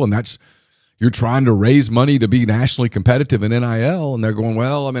example, and you're trying to raise money to be nationally competitive in NIL, and they're going,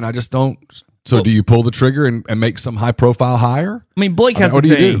 well, I mean, I just don't So do you pull the trigger and make some high-profile hire? I mean, Blake has what the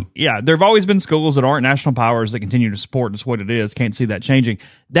do you thing. do? Yeah, there have always been schools that aren't national powers that continue to support. It's what it is. Can't see that changing.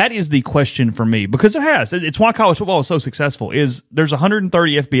 That is the question for me, because it has. It's why college football is so successful. Is there's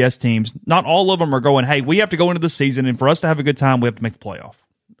 130 FBS teams. Not all of them are going, hey, we have to go into the season, and for us to have a good time, we have to make the playoff.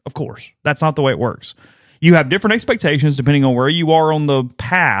 Of course. That's not the way it works. You have different expectations depending on where you are on the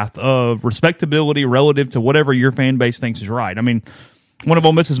path of respectability relative to whatever your fan base thinks is right. I mean, one of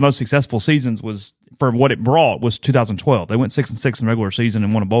Ole Miss's most successful seasons was, for what it brought, was 2012. They went 6-6 in the regular season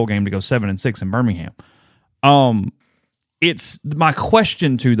and won a bowl game to go 7-6 in Birmingham. It's my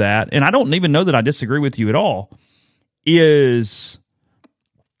question to that, and I don't even know that I disagree with you at all, is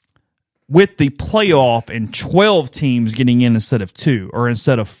with the playoff and 12 teams getting in instead of 2 or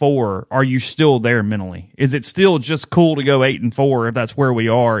instead of 4, are you still there mentally? Is it still just cool to go 8-4 if that's where we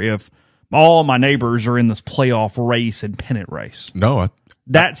are, if all my neighbors are in this playoff race and pennant race? No,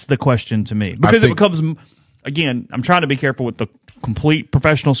 That's the question to me, because it becomes, again, I'm trying to be careful with the complete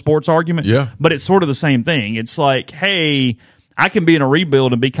professional sports argument. Yeah. But it's sort of the same thing. It's like, hey, I can be in a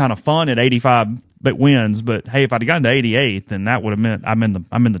rebuild and be kind of fun at 85 wins, but hey, if I'd gotten to 88th, then that would have meant I'm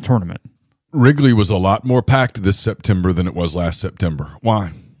in the tournament. Wrigley was a lot more packed this September than it was last September.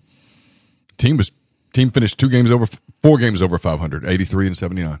 Why? Team finished 4 games over 500, 83 and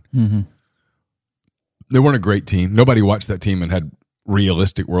 79. Mm-hmm. They weren't a great team. Nobody watched that team and had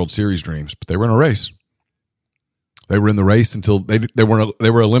realistic World Series dreams, but they were in a race. They were in the race until they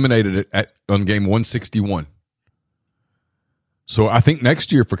were eliminated on game 161. So I think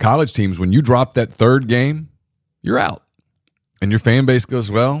next year for college teams, when you drop that third game, you're out. And your fan base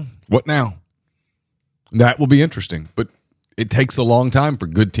goes, well, what now? That will be interesting. But it takes a long time for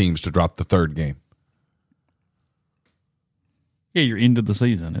good teams to drop the third game. Yeah, you're into the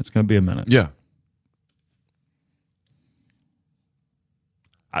season. It's going to be a minute. Yeah.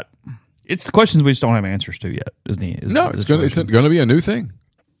 It's the questions we just don't have answers to yet. It's going to be a new thing.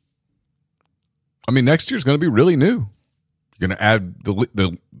 I mean, next year's going to be really new. You're going to add the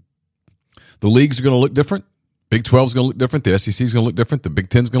leagues are going to look different. Big 12 is going to look different. The SEC is going to look different. The Big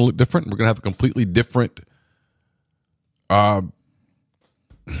 10 is going to look different. We're going to have a completely different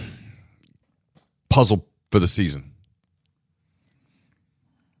puzzle for the season.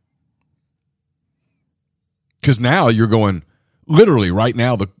 Because now you're going, literally right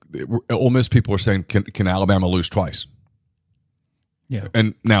now, the Ole Miss people are saying, can Alabama lose twice? Yeah.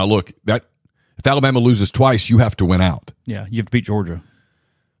 And now look, that if Alabama loses twice, you have to win out. Yeah, you have to beat Georgia.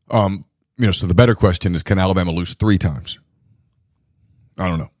 So the better question is, can Alabama lose 3 times? I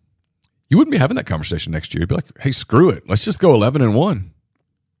don't know. You wouldn't be having that conversation next year. You'd be like, hey, screw it. Let's just go 11-1.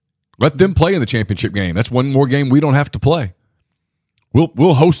 Let them play in the championship game. That's one more game we don't have to play.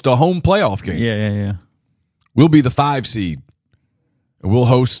 We'll host a home playoff game. Yeah. We'll be the 5 seed. And we'll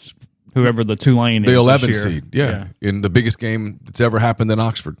host whoever the Tulane the is 11 this year. seed. Yeah, in the biggest game that's ever happened in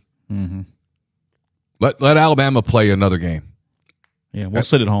Oxford. Mm-hmm. Let Alabama play another game. Yeah, we'll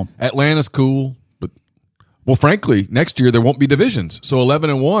sit at home. Atlanta's cool, but frankly, next year there won't be divisions. So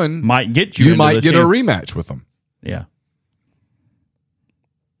 11-1 might get you. You might get a rematch with them. Yeah,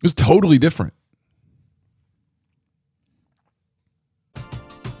 it's totally different.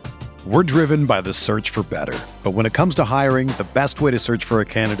 We're driven by the search for better. But when it comes to hiring, the best way to search for a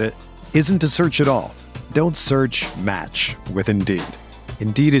candidate isn't to search at all. Don't search, match with Indeed.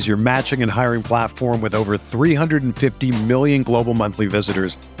 Indeed is your matching and hiring platform with over 350 million global monthly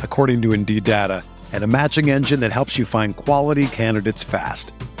visitors, according to Indeed data, and a matching engine that helps you find quality candidates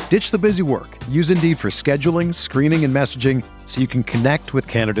fast. Ditch the busy work. Use Indeed for scheduling, screening, and messaging so you can connect with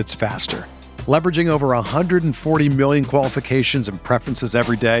candidates faster. Leveraging over 140 million qualifications and preferences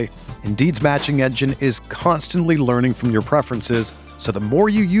every day, Indeed's matching engine is constantly learning from your preferences, so the more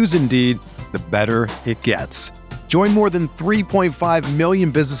you use Indeed, the better it gets. Join more than 3.5 million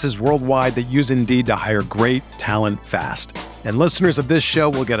businesses worldwide that use Indeed to hire great talent fast. And listeners of this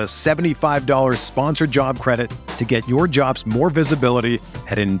show will get a $75 sponsored job credit to get your jobs more visibility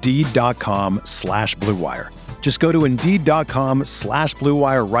at Indeed.com/Blue Wire. Just go to Indeed.com/Blue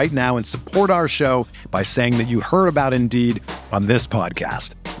Wire right now and support our show by saying that you heard about Indeed on this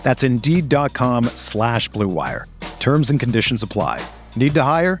podcast. That's Indeed.com/Blue Wire. Terms and conditions apply. Need to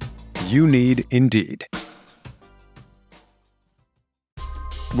hire? You need Indeed.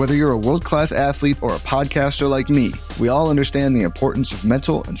 Whether you're a world-class athlete or a podcaster like me, we all understand the importance of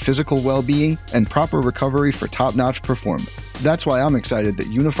mental and physical well-being and proper recovery for top-notch performance. That's why I'm excited that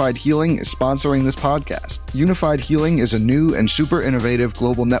Unified Healing is sponsoring this podcast. Unified Healing is a new and super innovative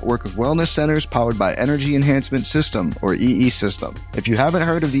global network of wellness centers powered by Energy Enhancement System, or EE System. If you haven't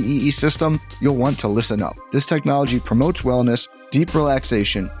heard of the EE System, you'll want to listen up. This technology promotes wellness, deep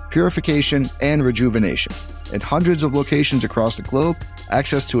relaxation, purification, and rejuvenation. In hundreds of locations across the globe,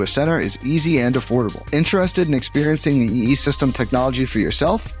 access to a center is easy and affordable. Interested in experiencing the EE System technology for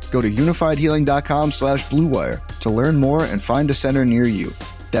yourself? Go to unifiedhealing.com/bluewire to learn more and find a center near you.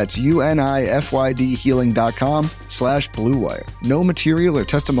 That's unifydhealing.com/bluewire. No material or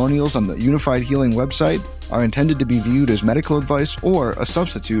testimonials on the Unified Healing website are intended to be viewed as medical advice or a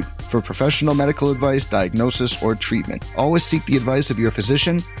substitute for professional medical advice, diagnosis, or treatment. Always seek the advice of your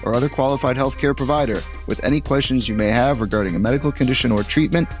physician or other qualified healthcare provider with any questions you may have regarding a medical condition or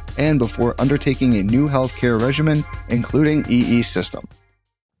treatment and before undertaking a new healthcare regimen, including EE System.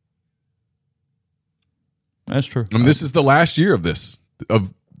 That's true. I mean, this is the last year of this,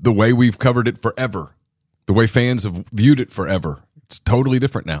 of the way we've covered it forever, the way fans have viewed it forever. It's totally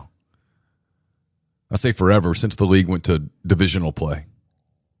different now. I say forever, since the league went to divisional play.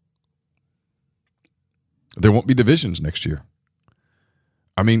 There won't be divisions next year.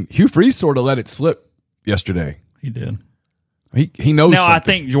 I mean, Hugh Freeze sort of let it slip yesterday. He did. He knows now, something. I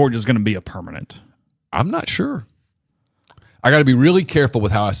think Georgia's going to be a permanent. I'm not sure. I got to be really careful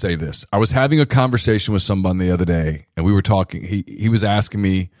with how I say this. I was having a conversation with someone the other day, and we were talking. He was asking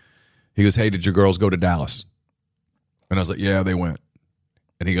me, he goes, "Hey, did your girls go to Dallas?" And I was like, "Yeah, they went."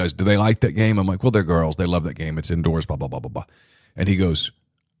 And he goes, "Do they like that game?" I'm like, "Well, they're girls. They love that game. It's indoors, blah, blah, blah, blah, blah." And he goes,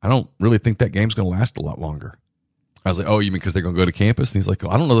 "I don't really think that game's going to last a lot longer." I was like, "Oh, you mean because they're going to go to campus?" And he's like,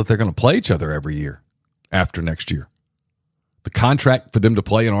 "I don't know that they're going to play each other every year after next year. The contract for them to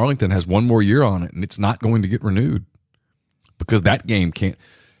play in Arlington has one more year on it, and it's not going to get renewed because that game can't.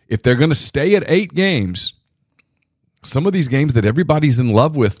 If they're going to stay at 8 games, some of these games that everybody's in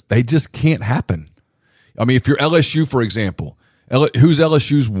love with, they just can't happen. I mean, if you're LSU, for example, who's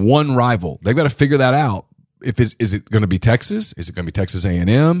LSU's one rival? They've got to figure that out. Is it going to be Texas? Is it going to be Texas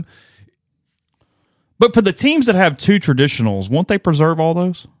A&M? But for the teams that have 2 traditionals, won't they preserve all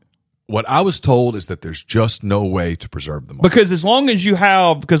those? What I was told is that there's just no way to preserve them all. Because as long as you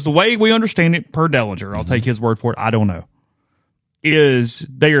have, because the way we understand it per Dellinger, I'll take his word for it, I don't know, is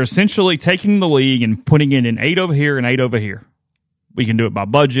they are essentially taking the league and putting it in 8 over here and 8 over here. We can do it by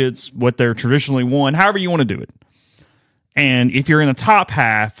budgets, what they're traditionally won, however you want to do it. And if you're in the top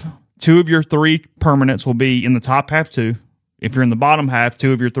half, 2 of your 3 permanents will be in the top half too. If you're in the bottom half,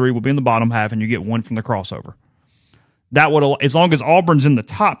 2 of your 3 will be in the bottom half, and you get 1 from the crossover. That would, as long as Auburn's in the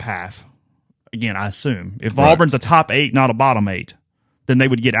top half, again, I assume, if Auburn's a top 8, not a bottom 8, then they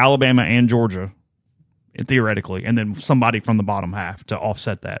would get Alabama and Georgia, theoretically, and then somebody from the bottom half to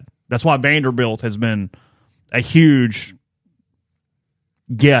offset that. That's why Vanderbilt has been a huge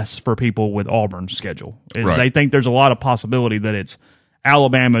guess for people with Auburn's schedule. They think there's a lot of possibility that it's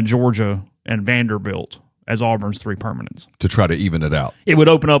Alabama, Georgia, and Vanderbilt as Auburn's 3 permanents. To try to even it out. It would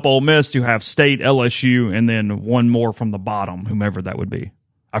open up Ole Miss to have State, LSU, and then 1 more from the bottom, whomever that would be.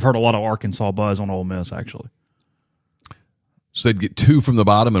 I've heard a lot of Arkansas buzz on Ole Miss, actually. So they'd get 2 from the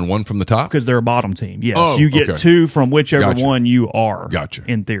bottom and 1 from the top? Because they're a bottom team, yes. Oh, you get 2 from whichever one you are, Gotcha.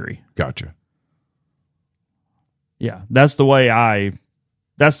 in theory. Gotcha. Yeah, that's the way I've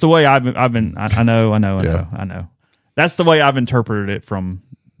been, I know. That's the way I've interpreted it from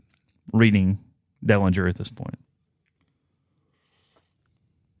reading Dellinger at this point.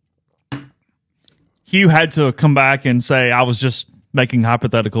 Hugh had to come back and say, I was just making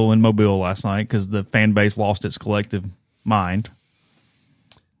hypothetical in Mobile last night because the fan base lost its collective mind.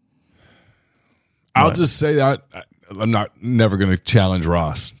 I'll just say that I'm never going to challenge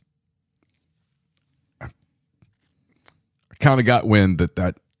Ross. I kind of got wind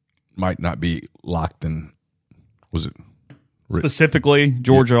that might not be locked in. Was it specifically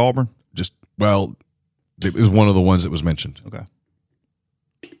Georgia Auburn? Well, it was one of the ones that was mentioned. Okay.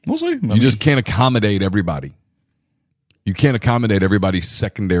 We'll see. You just can't accommodate everybody. You can't accommodate everybody's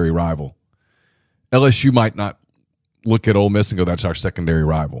secondary rival. LSU might not look at Ole Miss and go, that's our secondary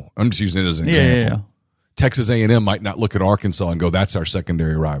rival. I'm just using it as an example. Yeah. Texas A&M might not look at Arkansas and go, that's our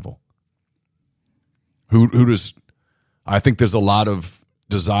secondary rival. Who does? I think there's a lot of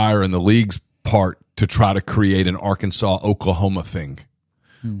desire in the league's part to try to create an Arkansas-Oklahoma thing.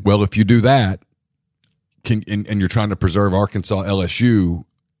 Well, if you do that, and you're trying to preserve Arkansas LSU,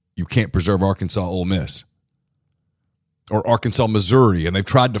 you can't preserve Arkansas Ole Miss or Arkansas Missouri, and they've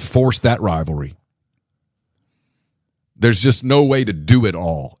tried to force that rivalry. There's just no way to do it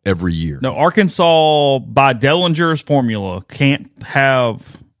all every year. No, Arkansas, by Dellinger's formula, can't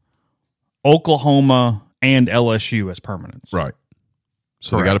have Oklahoma and LSU as permanents. Right.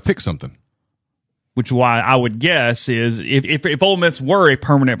 So they got to pick something. Which why I would guess is if Ole Miss were a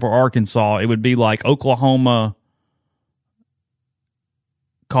permanent for Arkansas, it would be like Oklahoma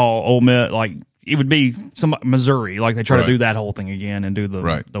call Ole Miss, like it would be some Missouri, like they try Right. to do that whole thing again and do the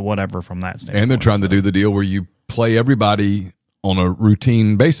Right. the whatever from that standpoint. And they're trying to do the deal where you play everybody on a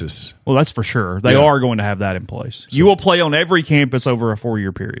routine basis. Well, that's for sure. They Yeah. are going to have that in place. You will play on every campus over a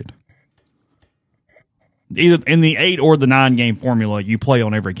 4-year period. Either in the 8 or the 9 game formula, you play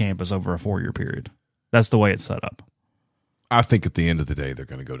on every campus over a 4-year period. That's the way it's set up. I think at the end of the day, they're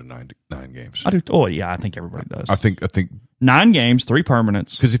going to go to nine games. I do. Oh yeah, I think everybody does. I think 9 games, 3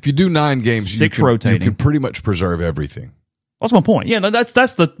 permanents. because if you do 9 games, 6 you rotating. can pretty much preserve everything. That's my point. Yeah, no, that's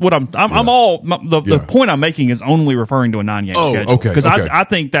the what I'm the Yeah. point I'm making is only referring to a 9 game Oh, schedule. okay, Because okay. I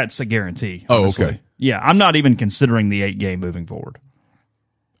think that's a guarantee. Oh, honestly. okay. Yeah, I'm not even considering the 8 game moving forward.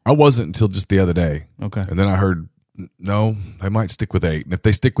 I wasn't until just the other day. Okay. And then I heard, no, they might stick with 8. And if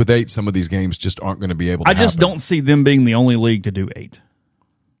they stick with 8, some of these games just aren't going to be able to I just happen. don't see them being the only league to do 8.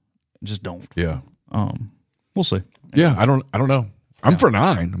 Just don't. Yeah. We'll see. Yeah, I don't know. I'm for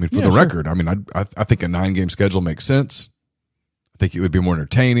 9. I mean, for Yeah, the sure. record, I mean, I think a 9 game schedule makes sense. I think it would be more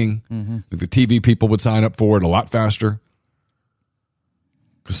entertaining. Mm-hmm. I think the TV people would sign up for it a lot faster.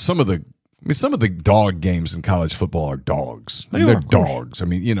 Because some of the dog games in college football are dogs. They They're are, of course. dogs. I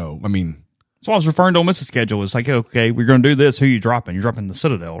mean, So I was referring to Ole Miss's schedule. It's like, okay, we're going to do this. Who you dropping? You're dropping the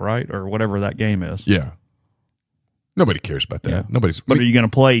Citadel, right? Or whatever that game is. yeah. Nobody cares about that. Yeah. Nobody's. But are you going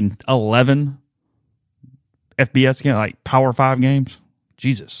to play 11 FBS games, like Power 5 games?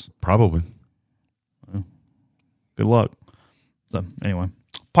 Jesus. Probably. Good luck. So, anyway.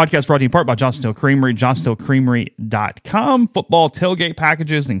 Podcast brought to you in part by Johnson Hill Creamery, johnsonhillcreamery.com. Football tailgate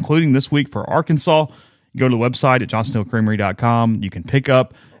packages, including this week for Arkansas. You go to the website at johnsonhillcreamery.com. You can pick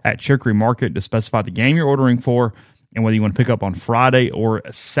up at Chicory Market to specify the game you're ordering for and whether you want to pick up on Friday or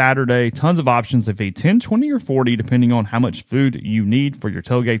Saturday. Tons of options. They feed 10, 20, or 40, depending on how much food you need for your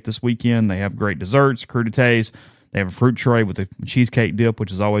tailgate this weekend. They have great desserts, crudités. They have a fruit tray with a cheesecake dip,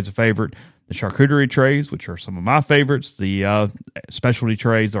 which is always a favorite. The charcuterie trays, which are some of my favorites. The specialty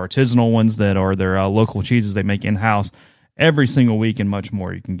trays, the artisanal ones that are their local cheeses they make in-house every single week, and much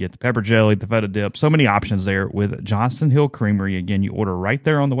more. You can get the pepper jelly, the feta dip, so many options there with Johnston Hill Creamery. Again, you order right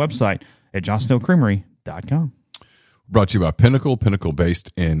there on the website at johnstonhillcreamery.com. Brought to you by Pinnacle. Pinnacle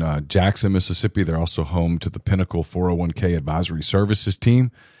based in Jackson, Mississippi. They're also home to the Pinnacle 401k Advisory Services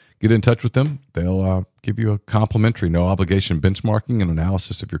team. Get in touch with them. They'll give you a complimentary, no obligation benchmarking and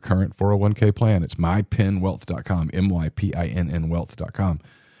analysis of your current 401k plan. It's mypinwealth.com, MYPINN wealth.com.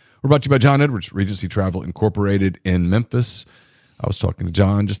 We're brought to you by John Edwards, Regency Travel Incorporated in Memphis. I was talking to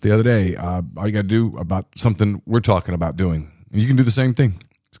John just the other day. All you got to do about something we're talking about doing, you can do the same thing.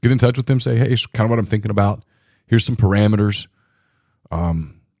 Just get in touch with them. Say, hey, it's kind of what I'm thinking about. Here's some parameters.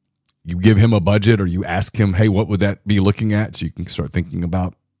 You give him a budget, or you ask him, hey, what would that be looking at? So you can start thinking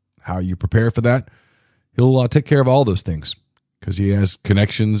about how you prepare for that. He'll take care of all those things because he has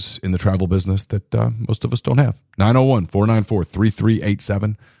connections in the travel business that most of us don't have.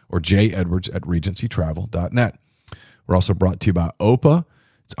 901-494-3387 or jedwards@regencytravel.net. We're also brought to you by Opa.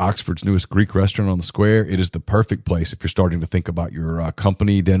 It's Oxford's newest Greek restaurant on the square. It is the perfect place if you're starting to think about your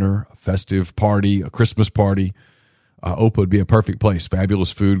company dinner, a festive party, a Christmas party. Opa would be a perfect place. Fabulous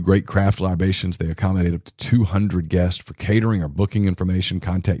food, great craft libations. They accommodate up to 200 guests. For catering or booking information,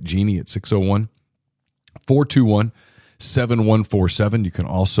 contact Jeannie at 601-421-7147. You can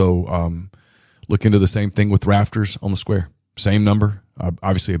also look into the same thing with Rafters on the square. Same number,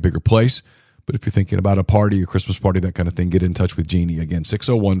 obviously a bigger place. But if you're thinking about a party, a Christmas party, that kind of thing, get in touch with Jeannie. Again,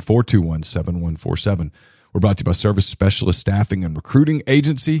 601-421-7147. We're brought to you by Service Specialist Staffing and Recruiting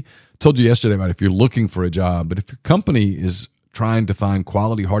Agency. Told you yesterday about if you're looking for a job, but if your company is trying to find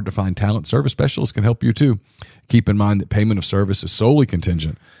quality, hard-to-find talent, Service Specialists can help you too. Keep in mind that payment of service is solely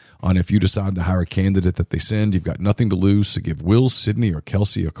contingent on if you decide to hire a candidate that they send. You've got nothing to lose, so give Will, Sydney, or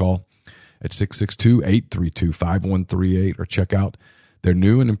Kelsey a call at 662-832-5138 or check out their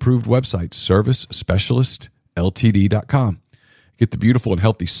new and improved website, servicespecialistltd.com. Get the beautiful and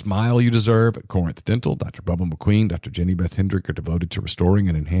healthy smile you deserve at Corinth Dental. Dr. Bubba McQueen, Dr. Jenny Beth Hendrick are devoted to restoring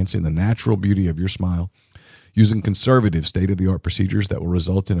and enhancing the natural beauty of your smile using conservative state-of-the-art procedures that will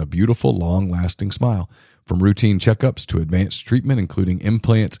result in a beautiful, long-lasting smile. From routine checkups to advanced treatment, including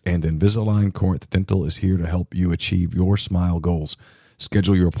implants and Invisalign, Corinth Dental is here to help you achieve your smile goals.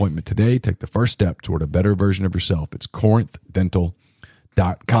 Schedule your appointment today. Take the first step toward a better version of yourself. It's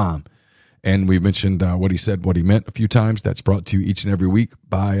corinthdental.com. And we mentioned what he said, what he meant a few times. That's brought to you each and every week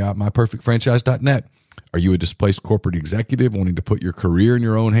by myperfectfranchise.net. Are you a displaced corporate executive wanting to put your career in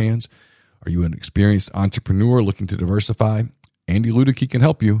your own hands? Are you an experienced entrepreneur looking to diversify? Andy Ludicky can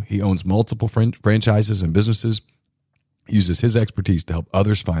help you. He owns multiple franchises and businesses. He uses his expertise to help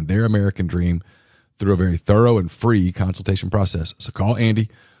others find their American dream through a very thorough and free consultation process. So call Andy.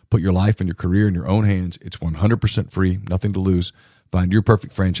 Put your life and your career in your own hands. It's 100% free, nothing to lose. Find your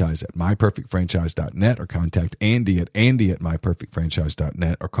perfect franchise at myperfectfranchise.net or contact Andy at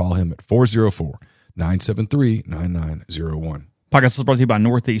myperfectfranchise.net or call him at 404-973-9901. Podcast is brought to you by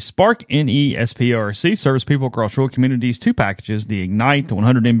Northeast Spark, NESPRC. Service people across rural communities. 2 packages, the Ignite, the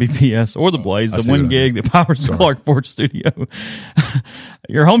 100 Mbps, or the Blaze, the 1 gig that powers the Clark Ford studio.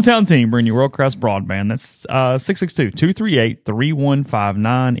 Your hometown team bring you world-class broadband. That's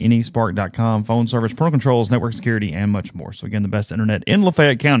 662-238-3159, nespark.com. Phone service, parental controls, network security, and much more. So again, the best internet in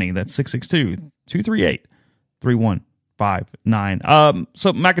Lafayette County. That's 662-238-3159.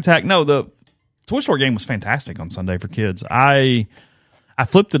 So Mac Attack, no, the Toy Story game was fantastic on Sunday for kids. I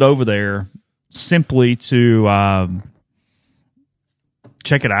flipped it over there simply to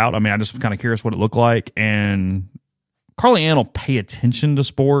check it out. I mean, I just was kind of curious what it looked like. And Carly Ann will pay attention to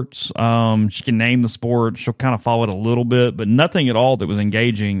sports. She can name the sport. She'll kind of follow it a little bit, but nothing at all that was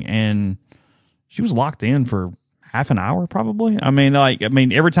engaging. And she was locked in for half an hour probably. I mean,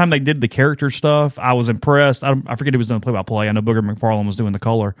 every time they did the character stuff, I was impressed. I forget who was doing play-by-play. I know Booger McFarlane was doing the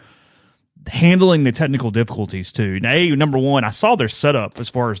color. Handling the technical difficulties too. Now, number one, I saw their setup as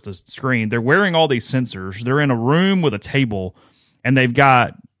far as the screen. They're wearing all these sensors. They're in a room with a table, and they've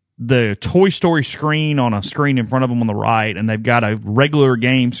got the Toy Story screen on a screen in front of them on the right, and they've got a regular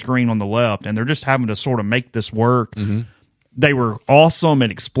game screen on the left, and they're just having to sort of make this work. Mm-hmm. They were awesome at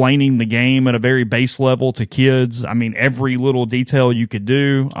explaining the game at a very base level to kids. I mean, every little detail you could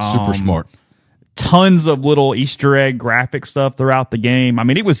do. Super smart. Tons of little Easter egg graphic stuff throughout the game. I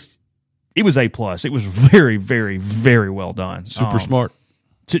mean, it was A+. It was very, very, very well done. Super smart.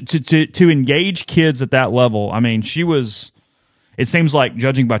 To engage kids at that level. I mean, she was. It seems like,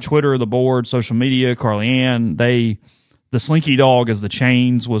 judging by Twitter, the board, social media, Carly Ann, the Slinky Dog as the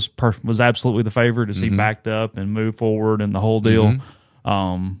chains was absolutely the favorite as he backed up and moved forward and the whole deal.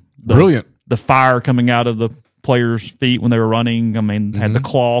 Brilliant. The fire coming out of the players' feet when they were running. I mean, had the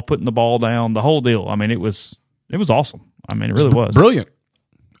claw putting the ball down. The whole deal. I mean, it was awesome. I mean, it really was brilliant.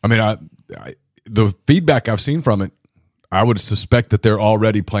 I mean, the feedback I've seen from it, I would suspect that they're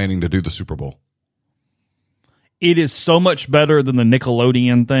already planning to do the Super Bowl. It is so much better than the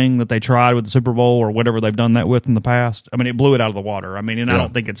Nickelodeon thing that they tried with the Super Bowl or whatever they've done that with in the past. I mean, it blew it out of the water. I mean, and I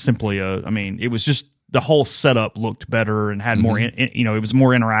don't think it's simply it was just the whole setup looked better and had more, it was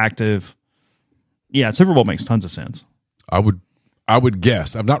more interactive. Yeah, Super Bowl makes tons of sense. I would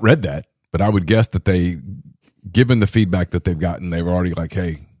guess. I've not read that, but I would guess that they, given the feedback that they've gotten, they were already like,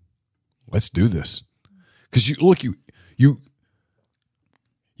 hey, let's do this. Because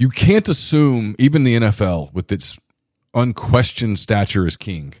you can't assume, even the NFL, with its unquestioned stature as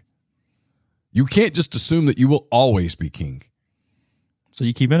king, you can't just assume that you will always be king. So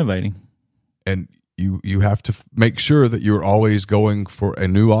you keep innovating. And you have to make sure that you're always going for a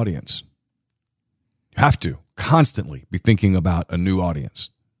new audience. You have to constantly be thinking about a new audience.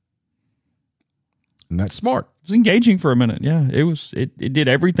 And that's smart. It was engaging for a minute. Yeah, it was. It did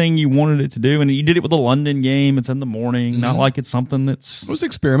everything you wanted it to do, and you did it with the London game. It's in the morning, not like it's something that's. It was an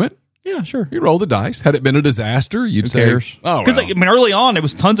experiment. Yeah, sure. You roll the dice. Had it been a disaster, you'd say, cares? Oh, because early on it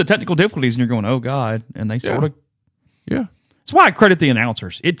was tons of technical difficulties, and you're going, oh god, and they sort of. Yeah. That's why I credit the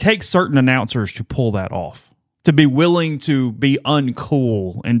announcers. It takes certain announcers to pull that off, to be willing to be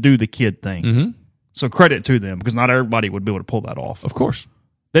uncool and do the kid thing. Mm-hmm. So credit to them, because not everybody would be able to pull that off. Of course.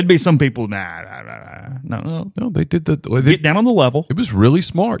 There'd be some people, no. They did get down on the level. It was really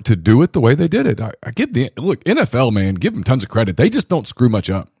smart to do it the way they did it. I give NFL, man, give them tons of credit. They just don't screw much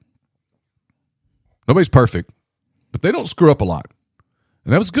up. Nobody's perfect, but they don't screw up a lot.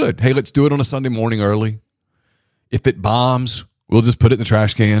 And that was good. Hey, let's do it on a Sunday morning early. If it bombs, we'll just put it in the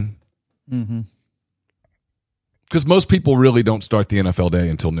trash can. Mm-hmm. Because most people really don't start the NFL day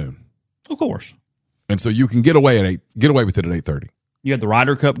until noon. Of course. And so you can get away with it at 8:30. You had the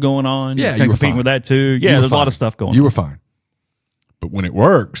Ryder Cup going on. Yeah, you were competing with that too. Yeah, there's a lot of stuff going on. You were fine. But when it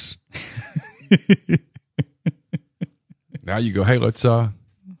works, now you go, hey, let's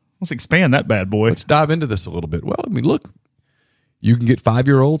expand that bad boy. Let's dive into this a little bit. Well, I mean, look, you can get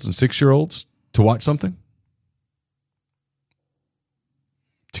 5-year-olds and 6-year-olds to watch something,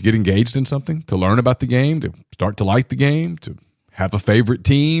 to get engaged in something, to learn about the game, to start to like the game, to have a favorite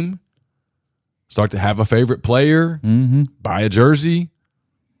team. Start to have a favorite player, buy a jersey.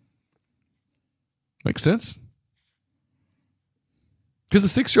 Makes sense. Because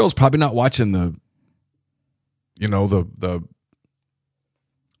the 6-year-old's probably not watching the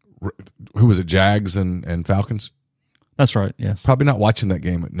who was it, Jags and Falcons? That's right, yes. Probably not watching that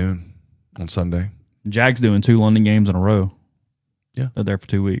game at noon on Sunday. Jags doing 2 London games in a row. Yeah. They're there for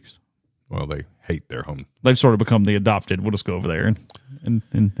 2 weeks. Well, they hate their home. They've sort of become the adopted. We'll just go over there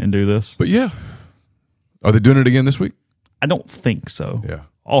and do this. But yeah. Are they doing it again this week? I don't think so. Yeah.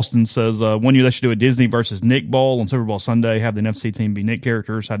 Austin says 1 year they should do a Disney versus Nick Bowl on Super Bowl Sunday, have the NFC team be Nick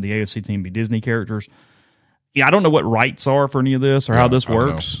characters, have the AFC team be Disney characters. Yeah, I don't know what rights are for any of this or how this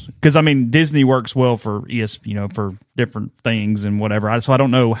works. Because, I mean, Disney works well for for different things and whatever. So I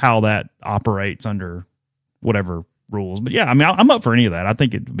don't know how that operates under whatever rules. But yeah, I mean, I'm up for any of that. I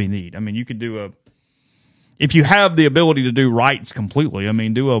think it'd be neat. I mean, you could do if you have the ability to do rights completely, I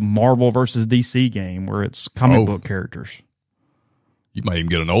mean, do a Marvel versus DC game where it's comic book characters. You might even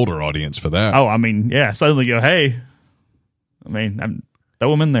get an older audience for that. Oh, I mean, yeah, suddenly go, hey, I mean,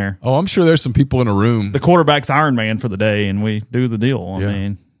 throw them in there. Oh, I'm sure there's some people in a room. The quarterback's Iron Man for the day, and we do the deal. I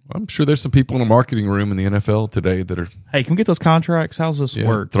mean, I'm sure there's some people in a marketing room in the NFL today that are, hey, can we get those contracts? How's this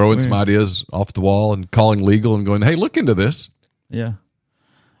work? Throwing some ideas off the wall and calling legal and going, hey, look into this. Yeah.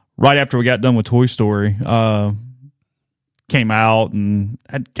 Right after we got done with Toy Story, came out and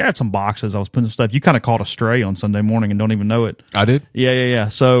I got some boxes. I was putting some stuff. You kind of caught a stray on Sunday morning and don't even know it. I did? Yeah.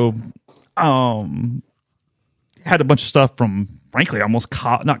 So, had a bunch of stuff from, frankly, almost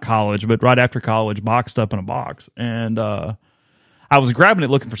not college, but right after college, boxed up in a box. And I was grabbing it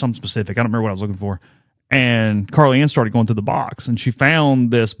looking for something specific. I don't remember what I was looking for. And Carly Ann started going through the box, and she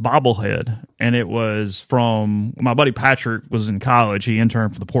found this bobblehead, and it was from my buddy Patrick was in college. He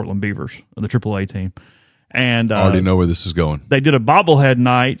interned for the Portland Beavers, the AAA team. And I already know where this is going. They did a bobblehead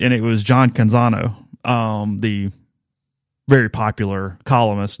night, and it was John Canzano, the very popular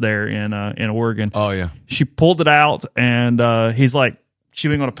columnist there in Oregon. Oh, yeah. She pulled it out, and he's like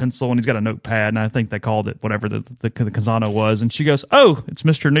chewing on a pencil, and he's got a notepad, and I think they called it whatever the Canzano was. And she goes, "Oh, it's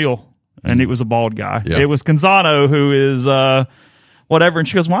Mr. Neal." And it was a bald guy. Yeah. It was Canzano, who is whatever. And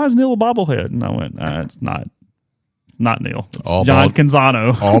she goes, "Why is Neal a bobblehead?" And I went, "It's not Neal. It's John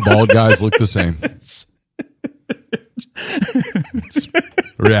Canzano." All bald guys look the same. It's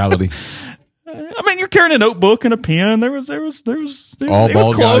reality. I mean, you're carrying a notebook and a pen. There was All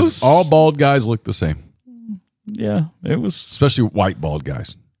bald close. guys. All bald guys look the same. Yeah, it was. Especially white bald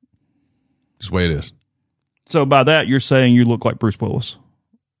guys. Just the way it is. So by that, you're saying you look like Bruce Willis.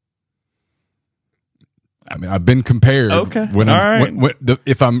 I mean, I've been compared. Okay. When All I'm, right.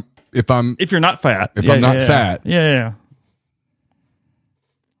 if you're not fat. If I'm not fat. Yeah.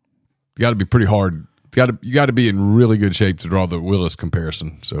 You got to be pretty hard. You got to be in really good shape to draw the Willis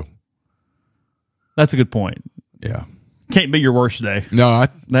comparison. So that's a good point. Yeah. Can't be your worst day. No,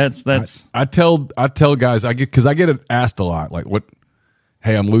 that's. I tell guys because I get it asked a lot, like, what?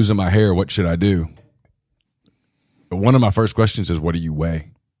 Hey, I'm losing my hair. What should I do? But one of my first questions is, what do you weigh?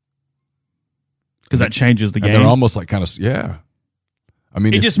 Because that changes the game. And they're almost like kind of, yeah. I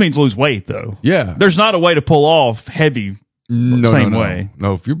mean, it just means lose weight, though. Yeah. There's not a way to pull off heavy same way.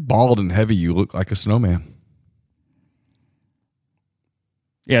 No, if you're bald and heavy, you look like a snowman.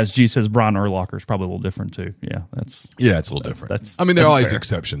 Yeah, as G says, Brian Urlacher is probably a little different, too. Yeah, it's a little different. I mean, there are always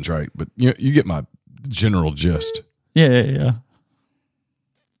exceptions, right? But you get my general gist. Yeah.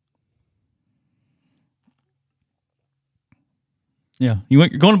 Yeah, you're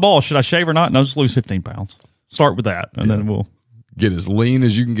going to ball. Should I shave or not? No, just lose 15 pounds. Start with that, and then we'll get as lean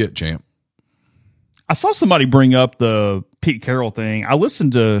as you can get, champ. I saw somebody bring up the Pete Carroll thing. I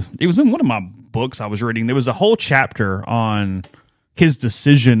listened to it was in one of my books I was reading. There was a whole chapter on his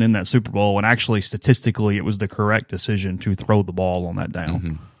decision in that Super Bowl, and actually statistically, it was the correct decision to throw the ball on that down.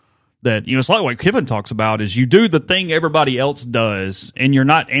 Mm-hmm. That, it's like what Kiffin talks about is you do the thing everybody else does, and you're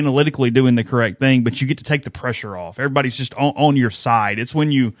not analytically doing the correct thing, but you get to take the pressure off. Everybody's just on your side. It's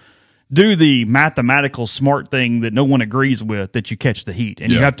when you do the mathematical smart thing that no one agrees with that you catch the heat.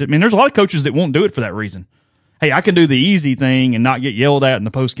 And you have to, there's a lot of coaches that won't do it for that reason. Hey, I can do the easy thing and not get yelled at in the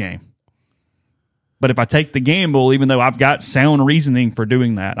post game. But if I take the gamble, even though I've got sound reasoning for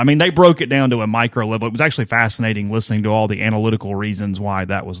doing that, they broke it down to a micro level. It was actually fascinating listening to all the analytical reasons why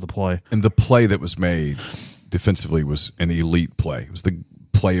that was the play. And the play that was made defensively was an elite play. It was the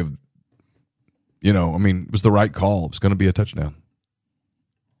play of, it was the right call. It was going to be a touchdown.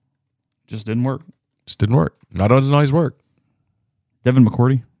 Just didn't work. Not on his work. Devin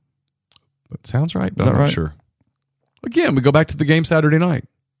McCourty? That sounds right, but I'm not sure. Again, we go back to the game Saturday night.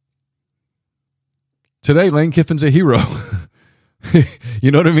 Today, Lane Kiffin's a hero. You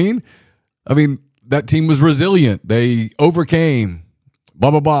know what I mean? That team was resilient. They overcame.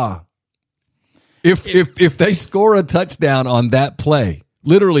 Blah, blah, blah. If they score a touchdown on that play,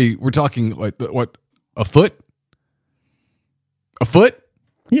 literally, we're talking like what, a foot? A foot?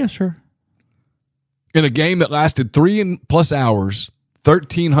 Yeah, sure. In a game that lasted 3+ hours,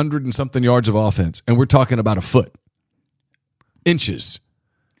 1,300 and something yards of offense, and we're talking about a foot. Inches.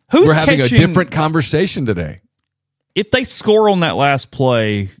 We're having catching, a different conversation today. If they score on that last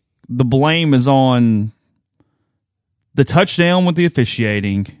play, the blame is on the touchdown with the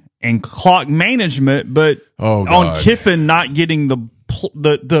officiating and clock management, but on Kiffin not getting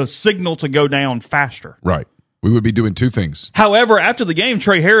the signal to go down faster. Right. We would be doing two things. However, after the game,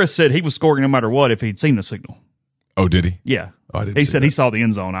 Trey Harris said he was scoring no matter what if he'd seen the signal. Oh, did he? Yeah. Oh, I didn't he see said that. he saw the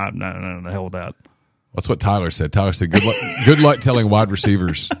end zone. No, the hell with that. That's what Tyler said. Tyler said, good luck telling wide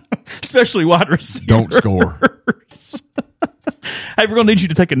receivers. Especially wide receivers. Don't score. Hey, we're going to need you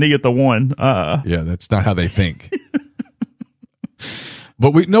to take a knee at the one. Yeah, that's not how they think.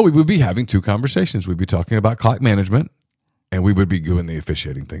 But we would be having two conversations. We'd be talking about clock management, and we would be doing the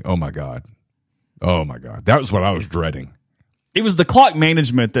officiating thing. Oh, my God. That was what I was dreading. It was the clock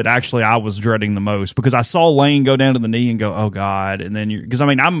management that actually I was dreading the most because I saw Lane go down to the knee and go, oh, God. And then because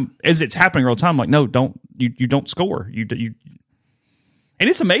I'm as it's happening all the time, I'm like, no, you don't score. And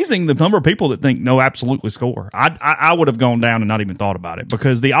it's amazing the number of people that think, no, absolutely score. I would have gone down and not even thought about it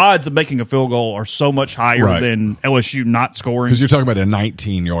because the odds of making a field goal are so much higher than LSU not scoring. Because you're talking about a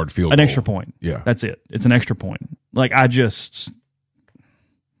 19-yard field goal. An extra point. Yeah. That's it. It's an extra point. Like,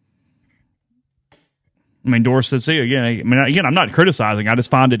 Dorsett, again, I'm not criticizing. I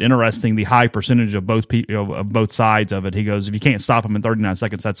just find it interesting the high percentage of both of both sides of it. He goes, if you can't stop him in 39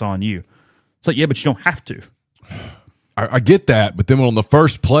 seconds, that's on you. It's like, yeah, but you don't have to. I get that, but then on the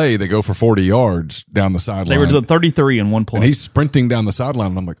first play, they go for 40 yards down the sideline. They were to the 33 in one play. And he's sprinting down the sideline,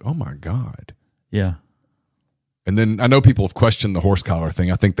 and I'm like, oh, my God. Yeah. And then I know people have questioned the horse collar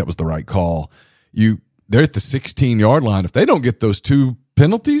thing. I think that was the right call. They're at the 16-yard line. If they don't get those two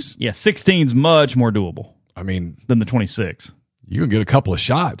penalties. Yeah, 16's much more doable. I mean, than the 26. You can get a couple of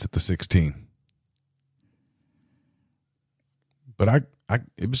shots at the 16. But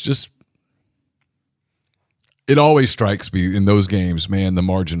it was just, it always strikes me in those games, man, the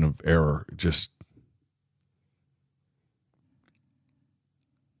margin of error just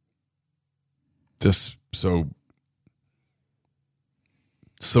so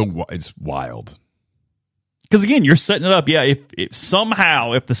it's wild. Because again, you're setting it up. Yeah, if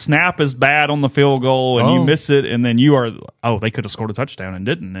somehow if the snap is bad on the field goal and you miss it, and then you are they could have scored a touchdown and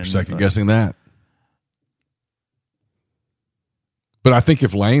didn't. And second guessing that. But I think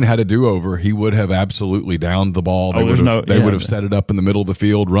if Lane had a do-over, he would have absolutely downed the ball. They would have set it up in the middle of the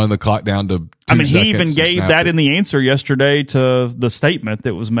field, run the clock down to 2 seconds. He even gave that in the answer yesterday to the statement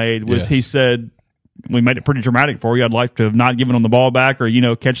that was made. He said, we made it pretty dramatic for you. I'd like to have not given him the ball back or,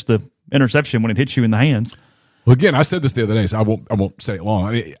 catch the interception when it hits you in the hands. Well, again, I said this the other day, so I won't say it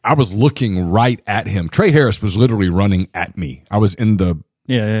long. I was looking right at him. Trey Harris was literally running at me. I was in the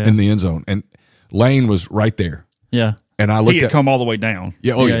in the end zone, and Lane was right there. Yeah. And I looked he had come all the way down.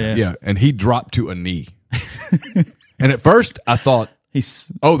 Yeah. And he dropped to a knee. And at first I thought, that's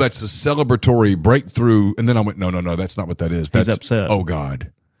a celebratory breakthrough. And then I went, no, that's not what that is. That's he's upset. Oh,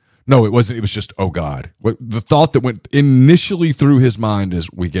 God. No, it wasn't. It was just, oh, God. The thought that went initially through his mind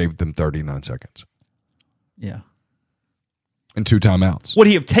is we gave them 39 seconds. Yeah. And 2 timeouts. Would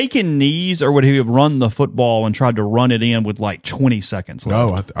he have taken knees or would he have run the football and tried to run it in with like 20 seconds left?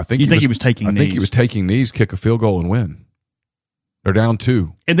 No, I think he was taking knees. I think he was taking knees, kick a field goal, and win. They're down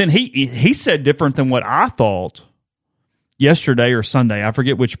 2. And then he said different than what I thought yesterday or Sunday. I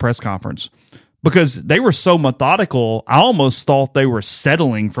forget which press conference. Because they were so methodical, I almost thought they were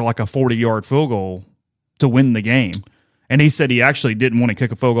settling for like a 40-yard field goal to win the game. And he said he actually didn't want to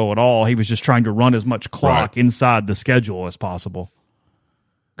kick a field goal at all. He was just trying to run as much clock inside the schedule as possible.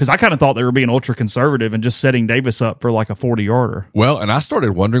 Because I kind of thought they were being ultra-conservative and just setting Davis up for like a 40-yarder. Well, and I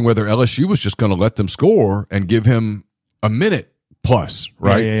started wondering whether LSU was just going to let them score and give him a minute plus,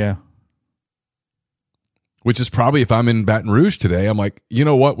 right? Yeah. Which is probably, if I'm in Baton Rouge today, I'm like, you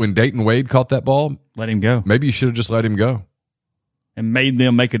know what? When Dayton Wade caught that ball, let him go. Maybe you should have just let him go. And made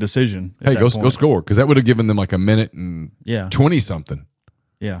them make a decision. Hey, go score, because that would have given them like a minute and 20-something.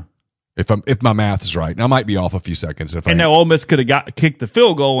 Yeah. If my math is right. And I might be off a few seconds. Now Ole Miss could have kicked the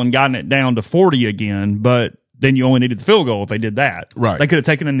field goal and gotten it down to 40 again, but then you only needed the field goal if they did that. Right. They could have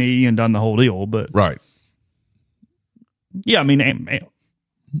taken a knee and done the whole deal, but right. Yeah, I mean,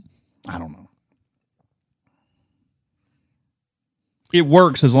 I don't know. It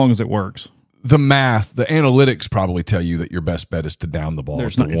works as long as it works. The math, the analytics probably tell you that your best bet is to down the ball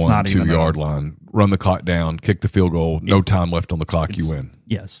at the 1-2 yard line, run the clock down, kick the field goal, no time left on the clock, you win.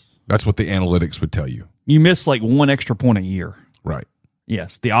 Yes. That's what the analytics would tell you. You miss like 1 extra point a year. Right.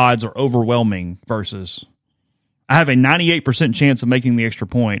 Yes, the odds are overwhelming versus I have a 98% chance of making the extra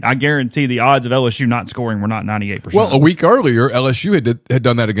point. I guarantee the odds of LSU not scoring were not 98%. Well, a week earlier, LSU had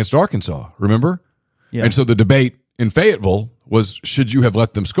done that against Arkansas, remember? Yeah. And so the debate in Fayetteville was, should you have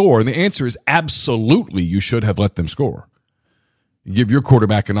let them score? And the answer is absolutely you should have let them score. You give your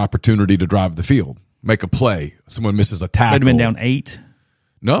quarterback an opportunity to drive the field, make a play. Someone misses a tackle. They'd have been down 8?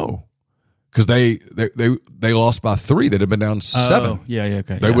 No, because they lost by 3. They'd have been down 7. Oh, yeah,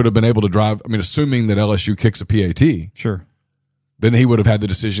 okay. They would have been able to drive. I mean, assuming that LSU kicks a PAT. Sure. Then he would have had the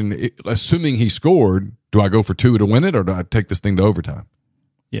decision, assuming he scored, do I go for 2 to win it or do I take this thing to overtime?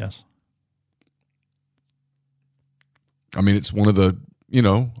 Yes. I mean, it's one of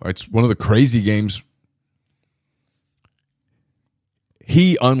the crazy games.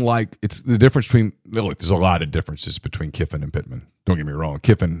 It's the difference between, look, there's a lot of differences between Kiffin and Pittman. Don't get me wrong.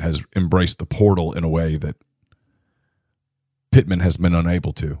 Kiffin has embraced the portal in a way that Pittman has been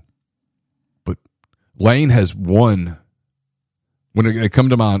unable to. But Lane has won. When they come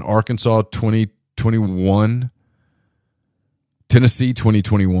to mind, Arkansas 2021, Tennessee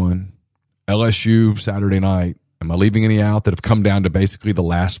 2021, LSU Saturday night. Am I leaving any out that have come down to basically the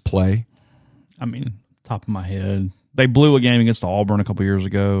last play? I mean, top of my head. They blew a game against Auburn a couple years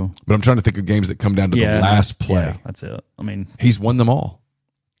ago. But I'm trying to think of games that come down to the last play. Yeah, that's it. I mean, he's won them all.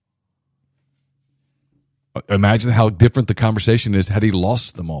 Imagine how different the conversation is had he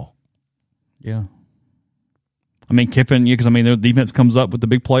lost them all. Yeah. I mean, Kiffin, because their defense comes up with the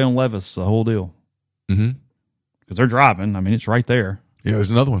big play on Levis, the whole deal. Mm-hmm. Because they're driving. I mean, it's right there. Yeah,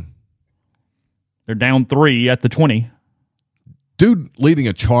 there's another one. They're down 3 at the 20. Dude leading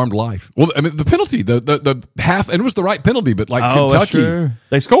a charmed life. Well, I mean, the penalty, the half, and it was the right penalty, but like Kentucky.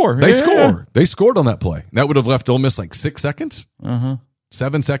 They score. They scored on that play. That would have left Ole Miss like 6 seconds,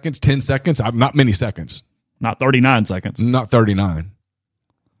 7 seconds, 10 seconds, not many seconds. Not 39 seconds. Not 39.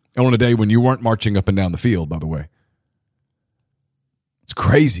 And on a day when you weren't marching up and down the field, by the way. It's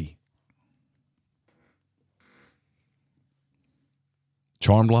crazy.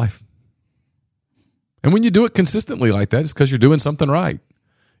 Charmed life. And when you do it consistently like that, it's because you're doing something right.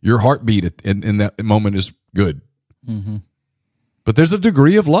 Your heartbeat in that moment is good. Mm-hmm. But there's a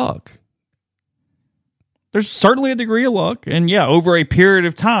degree of luck. There's certainly a degree of luck. And yeah, over a period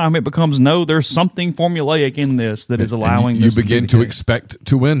of time, it becomes, there's something formulaic in this that is allowing you this begin to expect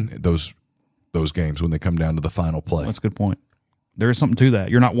to win those games when they come down to the final play. That's a good point. There is something to that.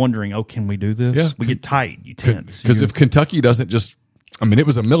 You're not wondering, can we do this? Yeah. We get tight. You tense. Because if Kentucky doesn't just, it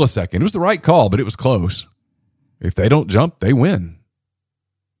was a millisecond. It was the right call, but it was close. If they don't jump, they win.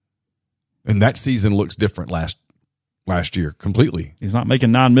 And that season looks different last year completely. He's not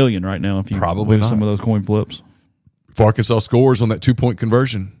making $9 million right now if you probably lose not. Some of those coin flips. If Arkansas scores on that 2-point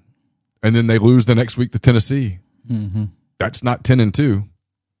conversion and then they lose the next week to Tennessee, that's not 10-2.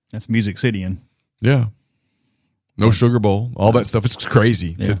 That's Music City. Yeah. No Sugar Bowl, all that stuff. It's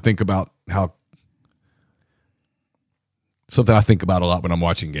crazy to think about how something I think about a lot when I'm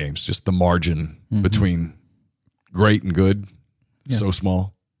watching games, just the margin between great and good, so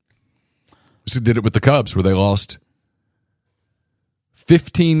small. We did it with the Cubs where they lost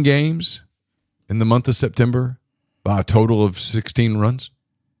 15 games in the month of September by a total of 16 runs.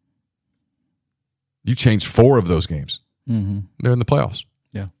 You changed 4 of those games. They're in the playoffs.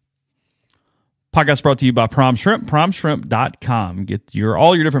 Yeah. Podcast brought to you by Prime Shrimp, primeshrimp.com. Get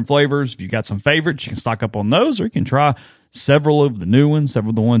all your different flavors. If you've got some favorites, you can stock up on those, or you can try several of the new ones,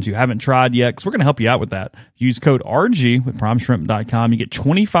 several of the ones you haven't tried yet, because we're going to help you out with that. Use code RG with primeshrimp.com. You get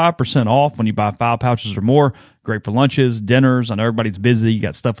 25% off when you buy 5 pouches or more. Great for lunches, dinners. I know everybody's busy. You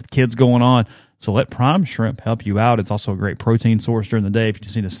got stuff with kids going on. So let Prime Shrimp help you out. It's also a great protein source during the day. If you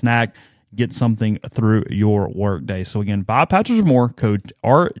just need a snack, get something through your work day. So again, 5 pouches or more, code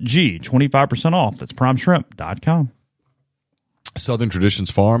RG, 25% off. That's primeshrimp.com. Southern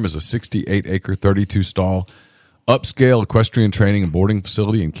Traditions Farm is a 68-acre, 32-stall upscale equestrian training and boarding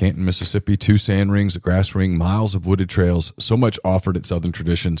facility in Canton, Mississippi. 2 sand rings, a grass ring, miles of wooded trails. So much offered at Southern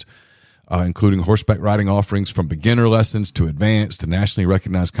Traditions, including horseback riding offerings from beginner lessons to advanced to nationally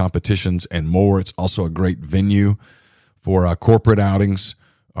recognized competitions and more. It's also a great venue for corporate outings,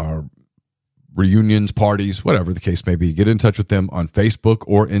 reunions, parties, whatever the case may be. Get in touch with them on Facebook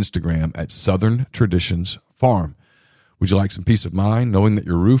or Instagram at Southern Traditions Farm. Would you like some peace of mind knowing that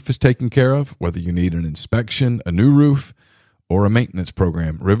your roof is taken care of? Whether you need an inspection, a new roof, or a maintenance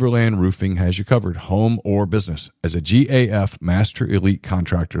program, Riverland Roofing has you covered, home or business. As a GAF Master Elite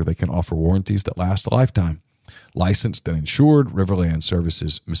contractor, they can offer warranties that last a lifetime. Licensed and insured, Riverland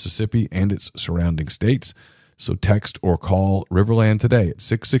services Mississippi and its surrounding states. So text or call Riverland today at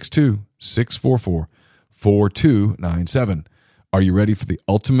 662-644-4297. Are you ready for the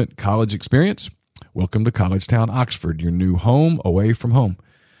ultimate college experience? Welcome to College Town, Oxford, your new home away from home.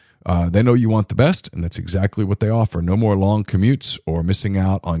 They know you want the best, and that's exactly what they offer. No more long commutes or missing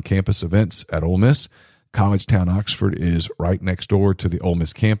out on campus events at Ole Miss. Collegetown, Oxford is right next door to the Ole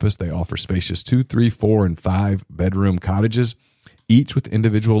Miss campus. They offer spacious 2, 3, 4, and 5 bedroom cottages, each with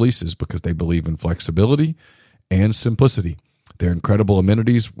individual leases because they believe in flexibility and simplicity. Their incredible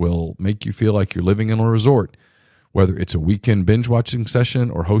amenities will make you feel like you're living in a resort. Whether it's a weekend binge-watching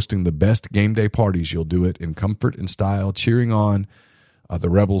session or hosting the best game day parties, you'll do it in comfort and style, cheering on the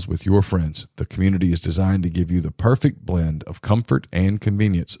Rebels with your friends. The community is designed to give you the perfect blend of comfort and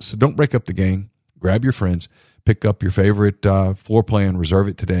convenience. So don't break up the gang. Grab your friends, pick up your favorite floor plan, reserve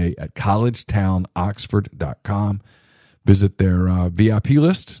it today at collegetownoxford.com. Visit their VIP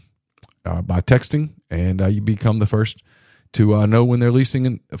list by texting, and you become the first to know when their leasing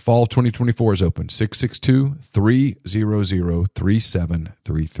in fall 2024 is open.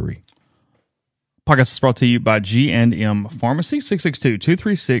 662-300-3733. Podcast is brought to you by G&M Pharmacy,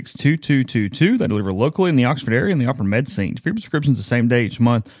 662-236-2222. They deliver locally in the Oxford area and they offer medicine. For your prescriptions the same day each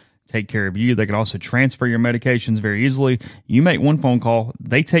month, take care of you. They can also transfer your medications very easily. You make one phone call,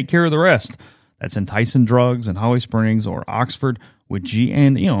 they take care of the rest. That's in Tyson Drugs in Holly Springs or Oxford with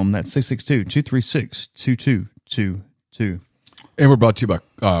G&M. That's 662-236-2222. And we're brought to you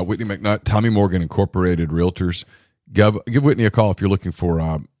by Whitney McNutt, Tommy Morgan Incorporated Realtors. Give Whitney a call if you're looking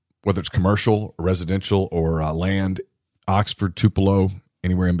for whether it's commercial, residential, or land, Oxford, Tupelo,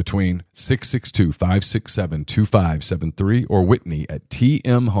 anywhere in between. 662-567-2573 or Whitney at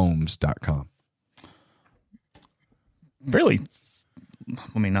tmhomes.com.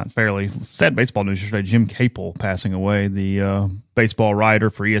 Not fairly. Sad baseball news yesterday. Jim Capel passing away, the baseball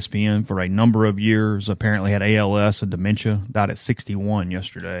writer for ESPN for a number of years. Apparently had ALS and dementia. Died at 61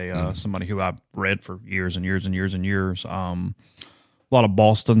 yesterday. Somebody who I've read for years and years and years and years. A lot of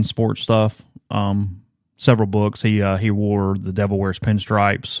Boston sports stuff. Several books. He wore The Devil Wears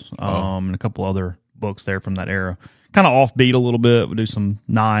Pinstripes and a couple other books there from that era. Kind of offbeat a little bit. We do some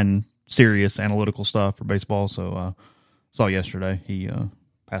non-serious analytical stuff for baseball. So saw yesterday he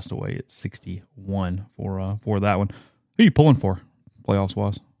passed away at 61 for that one. Who are you pulling for playoffs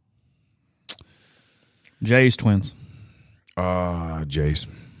wise? Jays, Twins. Jays.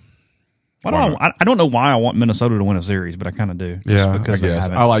 I don't know why I want Minnesota to win a series, but I kind of do. Yeah, because I guess.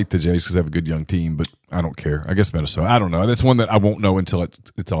 I like the Jays because they have a good young team, but I don't care. I guess Minnesota. I don't know. That's one that I won't know until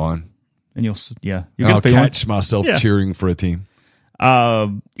it's on. And you'll I'll catch myself cheering for a team.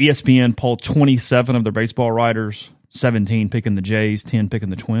 ESPN polled 27 of their baseball writers, 17 picking the Jays, 10 picking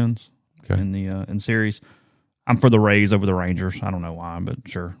the Twins in the series. I'm for the Rays over the Rangers. I don't know why, but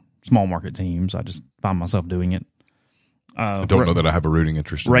sure. Small market teams. I just find myself doing it. I don't know that I have a rooting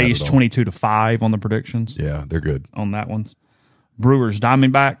interest in Rays that at all. 22-5 on the predictions. Yeah, they're good. On that one. Brewers,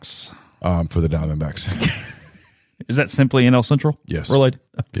 Diamondbacks. For the Diamondbacks. Is that simply NL Central? Yes. Related?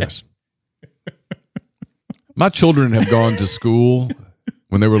 Okay. Yes. My children have gone to school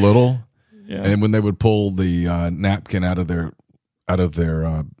when they were little, and when they would pull the napkin out of their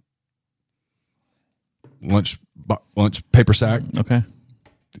lunch paper sack. Okay.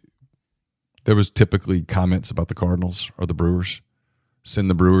 There was typically comments about the Cardinals or the Brewers. Send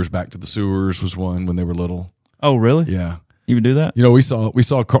the Brewers back to the sewers was one when they were little. Oh, really? Yeah. You would do that? You know, we saw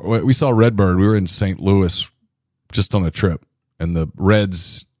Redbird. We were in St. Louis just on a trip, and the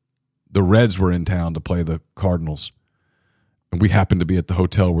Reds were in town to play the Cardinals, and we happened to be at the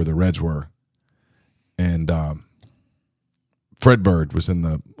hotel where the Reds were. And Fred Bird was in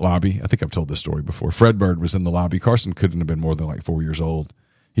the lobby. I think I've told this story before. Fred Bird was in the lobby. Carson couldn't have been more than like 4 years old.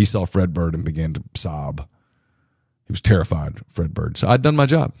 He saw Fred Bird and began to sob. He was terrified of Fred Bird. So I'd done my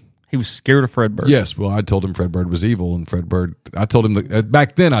job. He was scared of Fred Bird. Yes. Well, I told him Fred Bird was evil, and I told him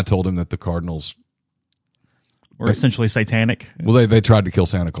back then I told him that the Cardinals were essentially satanic. Well, they tried to kill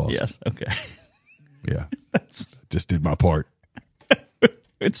Santa Claus. Yes. Okay. Yeah. Just did my part.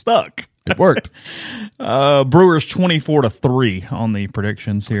 It stuck. It worked. Brewers 24-3 on the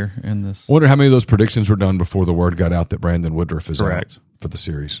predictions here in this. I wonder how many of those predictions were done before the word got out that Brandon Woodruff is correct out for the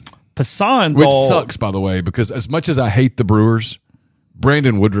series. Passan, which sucks, by the way, because as much as I hate the Brewers,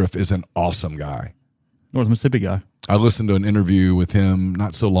 Brandon Woodruff is an awesome guy. North Mississippi guy. I listened to an interview with him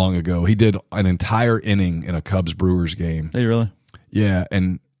not so long ago. He did an entire inning in a Cubs-Brewers game. Did he really? Yeah,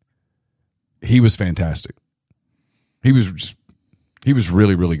 and he was fantastic. He was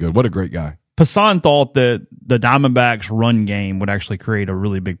really, really good. What a great guy. Passan thought that the Diamondbacks' run game would actually create a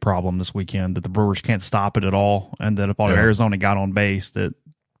really big problem this weekend, that the Brewers can't stop it at all, and that if Arizona got on base, that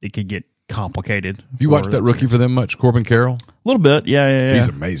it could get complicated. You watched that rookie for them much, Corbin Carroll? A little bit, yeah. He's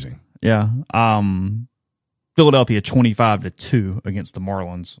amazing. Yeah. Philadelphia 25-2 against the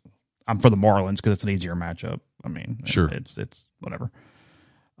Marlins. I'm for the Marlins because it's an easier matchup. I mean, sure, it's whatever.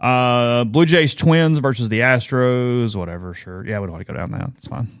 Blue Jays Twins versus the Astros, whatever. Sure, yeah, we don't want to go down that. It's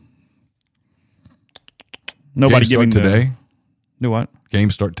fine. Nobody Games giving start today. Do what?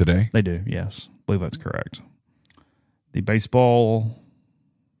 Games start today. They do. Yes, I believe that's correct. The baseball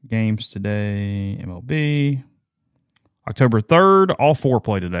games today. MLB. October 3rd. All 4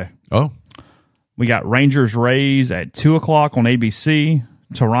 play today. Oh, We got Rangers Rays at 2:00 on ABC.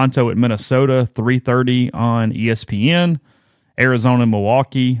 Toronto at Minnesota 3:30 on ESPN. Arizona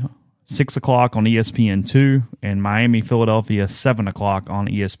Milwaukee 6:00 on ESPN2, and Miami Philadelphia 7:00 on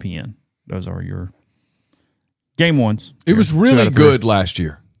ESPN. Those are your game ones. it was really good last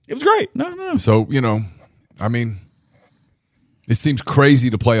year. It was great. No. So, I mean, it seems crazy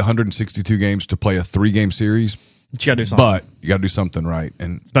to play 162 games to play a 3-game series, But you got to do something. but you got to do something right.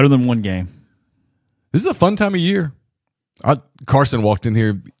 And It's better than one game. this is a fun time of year. Carson walked in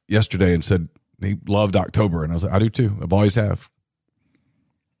here yesterday and said he loved October, and I was like, I do too. I've always have.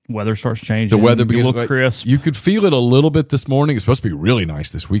 Weather starts changing. The weather You begins look like, crisp. You could feel it a little bit this morning. It's supposed to be really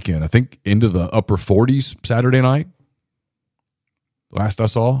nice this weekend. I think into the upper 40s Saturday night. Last I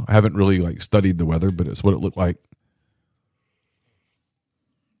saw, I haven't really studied the weather, but it's what it looked like.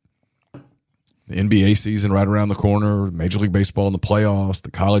 The NBA season right around the corner, Major League Baseball in the playoffs,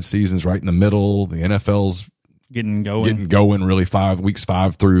 the college season's right in the middle, the NFL's getting going. getting going really weeks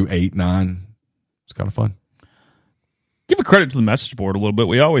 5 through 8, 9. It's kind of fun. Give a credit to the message board a little bit.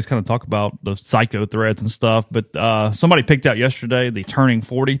 We always kind of talk about the psycho threads and stuff, but somebody picked out yesterday the Turning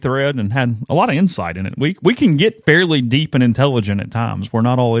 40 thread and had a lot of insight in it. We can get fairly deep and intelligent at times. We're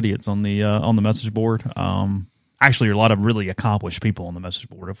not all idiots on the message board. Actually, there are a lot of really accomplished people on the message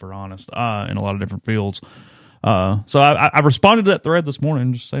board, if we're honest, in a lot of different fields. So I responded to that thread this morning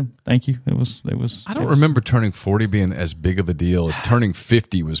and just say thank you. It was. I don't remember turning 40 being as big of a deal as turning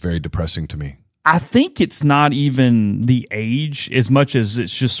 50 was very depressing to me. I think it's not even the age as much as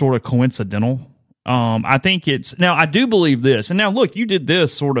it's just sort of coincidental. I think it's now. I do believe this, and now look, you did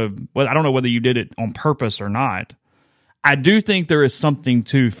this sort of. Well, I don't know whether you did it on purpose or not. I do think there is something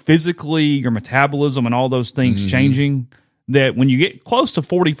to physically your metabolism and all those things changing. That when you get close to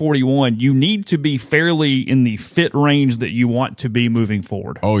 40, 41, you need to be fairly in the fit range that you want to be moving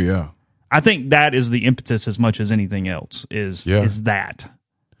forward. Oh yeah, I think that is the impetus as much as anything else. Is that.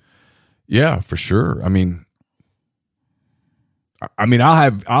 Yeah, for sure. I mean,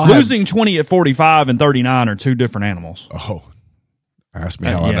 I'll losing 20 at 45 and 39 are two different animals. Oh, ask me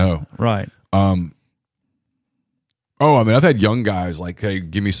how I know. Right. I've had young guys like, hey,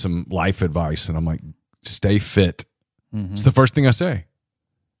 give me some life advice, and I'm like, stay fit. Mm-hmm. It's the first thing I say,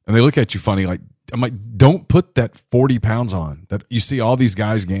 and they look at you funny. Like I'm like, don't put that 40 pounds on that you see all these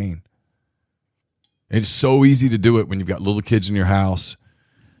guys gain. It's so easy to do it when you've got little kids in your house,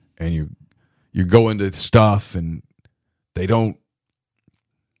 and you go into stuff and they don't.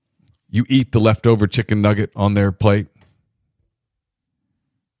 You eat the leftover chicken nugget on their plate.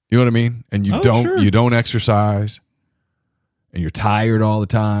 You know what I mean? And you don't exercise, and you're tired all the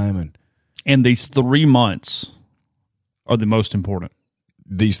time, and these 3 months are the most important.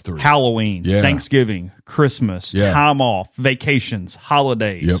 These 3: Halloween, Thanksgiving, Christmas, time off, vacations,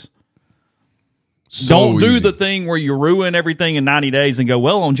 holidays. Yep. Don't do the thing where you ruin everything in 90 days and go,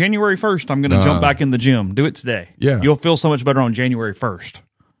 well, on January 1st, I'm going to jump back in the gym. Do it today. Yeah. You'll feel so much better on January 1st.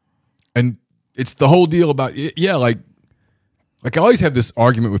 And it's the whole deal about, like I always have this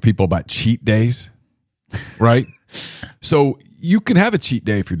argument with people about cheat days, right? So you can have a cheat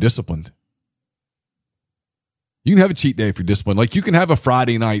day if you're disciplined. You can have a cheat day if you're disciplined. Like you can have a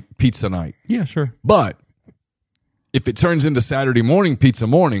Friday night pizza night. Yeah, sure. But if it turns into Saturday morning pizza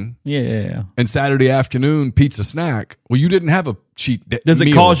morning, and Saturday afternoon pizza snack, well, you didn't have a cheat day. Does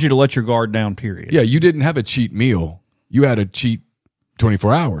it cause you to let your guard down, period? Yeah, you didn't have a cheat meal. You had a cheat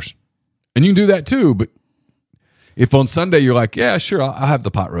 24 hours. And you can do that too, but if on Sunday you're like, yeah, sure, I'll have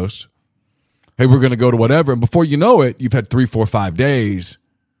the pot roast. Hey, we're going to go to whatever. And before you know it, you've had 3, 4, 5 days.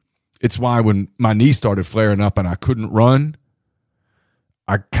 It's why when my knee started flaring up and I couldn't run,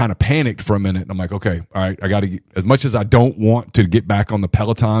 I kind of panicked for a minute, and I'm like, okay, all right, I got to, as much as I don't want to get back on the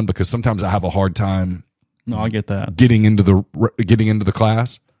Peloton because sometimes I have a hard time. No, I get that. Getting into the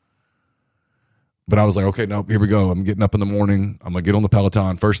class. But I was like, okay, no, here we go. I'm getting up in the morning. I'm going to get on the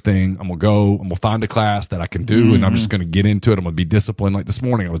Peloton first thing. I'm going to go. I'm going to find a class that I can do, and I'm just going to get into it. I'm going to be disciplined. Like this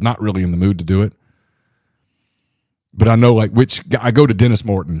morning, I was not really in the mood to do it. But I know I go to Dennis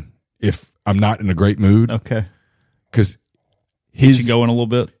Morton if I'm not in a great mood. Okay. Because you go in a little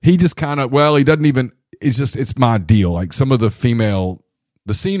bit. He just kind of, he doesn't even, it's my deal. Like some of the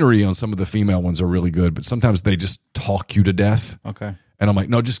scenery on some of the female ones are really good, but sometimes they just talk you to death. Okay. And I'm like,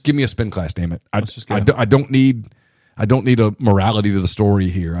 no, just give me a spin class, damn it. I don't need a morality to the story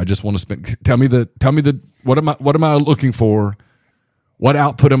here. I just want to spin. Tell me what am I looking for? what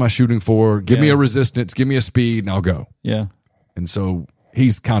output am I shooting for? Give me Yeah. a resistance, give me a speed, and I'll go. Yeah. And so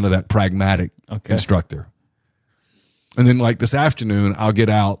he's kind of that pragmatic instructor. And then like this afternoon, I'll get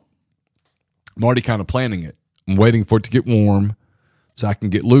out. I'm already kind of planning it. I'm waiting for it to get warm so I can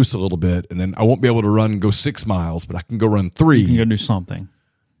get loose a little bit. And then I won't be able to run and go 6 miles, but I can go run 3. You can go do something.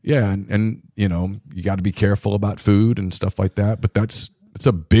 Yeah. And you know, you got to be careful about food and stuff like that. But it's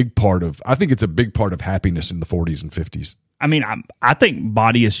a big part of, I think it's a big part of happiness in the 40s and 50s. I mean, I think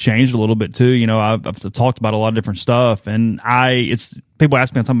body has changed a little bit too. You know, I've talked about a lot of different stuff, and people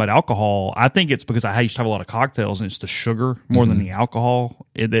ask me, I'm talking about alcohol. I think it's because I used to have a lot of cocktails, and it's the sugar more than the alcohol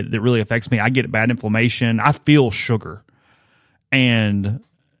that really affects me. I get bad inflammation. I feel sugar, and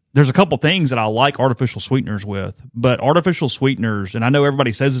there's a couple things that I like artificial sweeteners with, but artificial sweeteners, and I know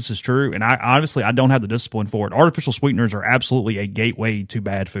everybody says this is true, and I don't have the discipline for it. Artificial sweeteners are absolutely a gateway to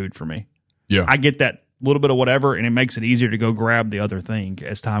bad food for me. Yeah. I get that little bit of whatever, and it makes it easier to go grab the other thing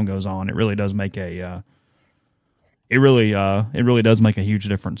as time goes on. It really does make it really does make a huge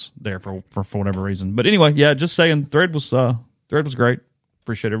difference there for whatever reason. But anyway, yeah, just saying, Thread was great.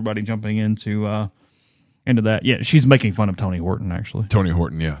 Appreciate everybody jumping into that. Yeah, she's making fun of Tony Horton, actually. Tony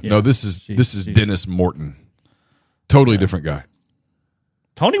Horton, yeah. No, this is Dennis Morton. Totally different guy.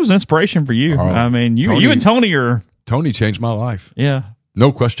 Tony was an inspiration for you. Oh, I mean, you and Tony are. Tony changed my life. Yeah.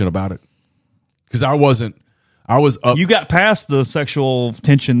 No question about it. Because I was up. You got past the sexual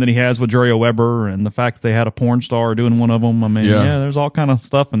tension that he has with Dario Weber and the fact that they had a porn star doing one of them. I mean, yeah there's all kind of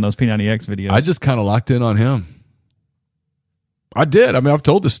stuff in those P90X videos. I just kind of locked in on him. I did. I mean, I've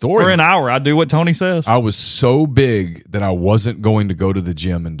told the story. For an hour, I do what Tony says. I was so big that I wasn't going to go to the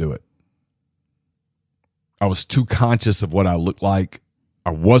gym and do it. I was too conscious of what I looked like.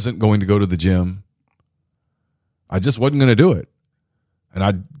 I wasn't going to go to the gym. I just wasn't going to do it. And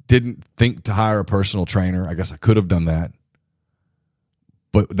I didn't think to hire a personal trainer. I guess I could have done that.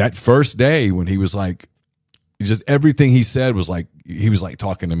 But that first day when he was like, just everything he said was like, he was like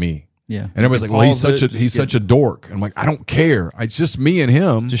talking to me. Yeah. And everybody's like, well, he's such a dork. And I'm like, I don't care. It's just me and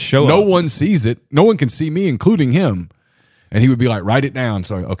him. Just show No up. one sees it. No one can see me, including him. And he would be like, write it down.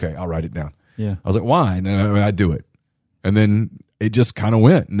 So, okay, I'll write it down. Yeah. I was like, why? And then I'd do it. And then it just kind of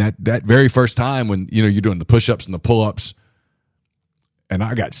went. And that very first time when, you know, you're doing the push-ups and the pull-ups, and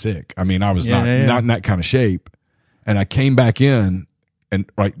I got sick. I mean, I was not in that kind of shape. And I came back in, and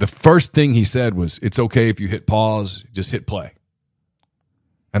the first thing he said was, it's okay if you hit pause, just hit play.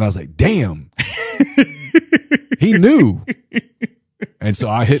 And I was like, damn. He knew. And so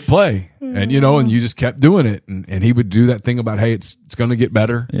I hit play. And, you know, and you just kept doing it. And he would do that thing about, hey, it's going to get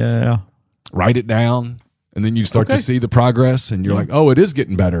better. Yeah. Write it down. And then you start to see the progress, and you're like, oh, it is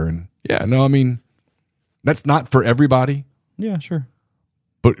getting better. And yeah, no, I mean, that's not for everybody. Yeah, sure.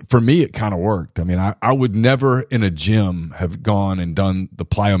 But for me, it kind of worked. I mean, I would never in a gym have gone and done the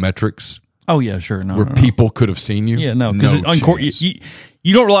plyometrics. Oh, yeah, sure. No, where people could have seen you. Yeah, no. Because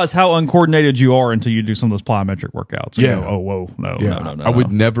you don't realize how uncoordinated you are until you do some of those plyometric workouts. And Yeah. Go, oh, whoa. No, Yeah. no. I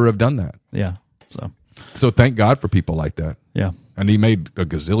would never have done that. Yeah. So thank God for people like that. Yeah. And he made $1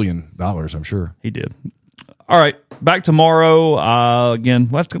 gazillion, I'm sure. He did. All right, back tomorrow. Again,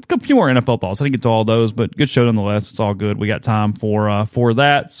 we'll have a few more NFL thoughts. I didn't get to all those, but good show nonetheless. It's all good. We got time for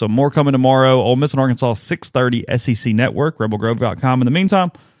that. So more coming tomorrow. Ole Miss and Arkansas, 6:30 SEC Network, rebelgrove.com in the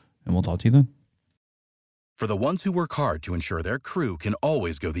meantime, and we'll talk to you then. For the ones who work hard to ensure their crew can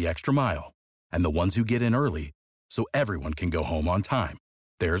always go the extra mile, and the ones who get in early so everyone can go home on time,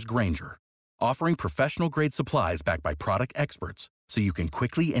 there's Grainger, offering professional-grade supplies backed by product experts so you can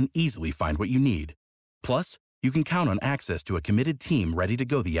quickly and easily find what you need. Plus, you can count on access to a committed team ready to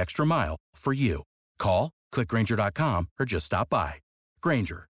go the extra mile for you. Call, click Grainger.com, or just stop by.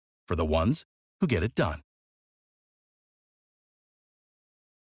 Grainger, for the ones who get it done.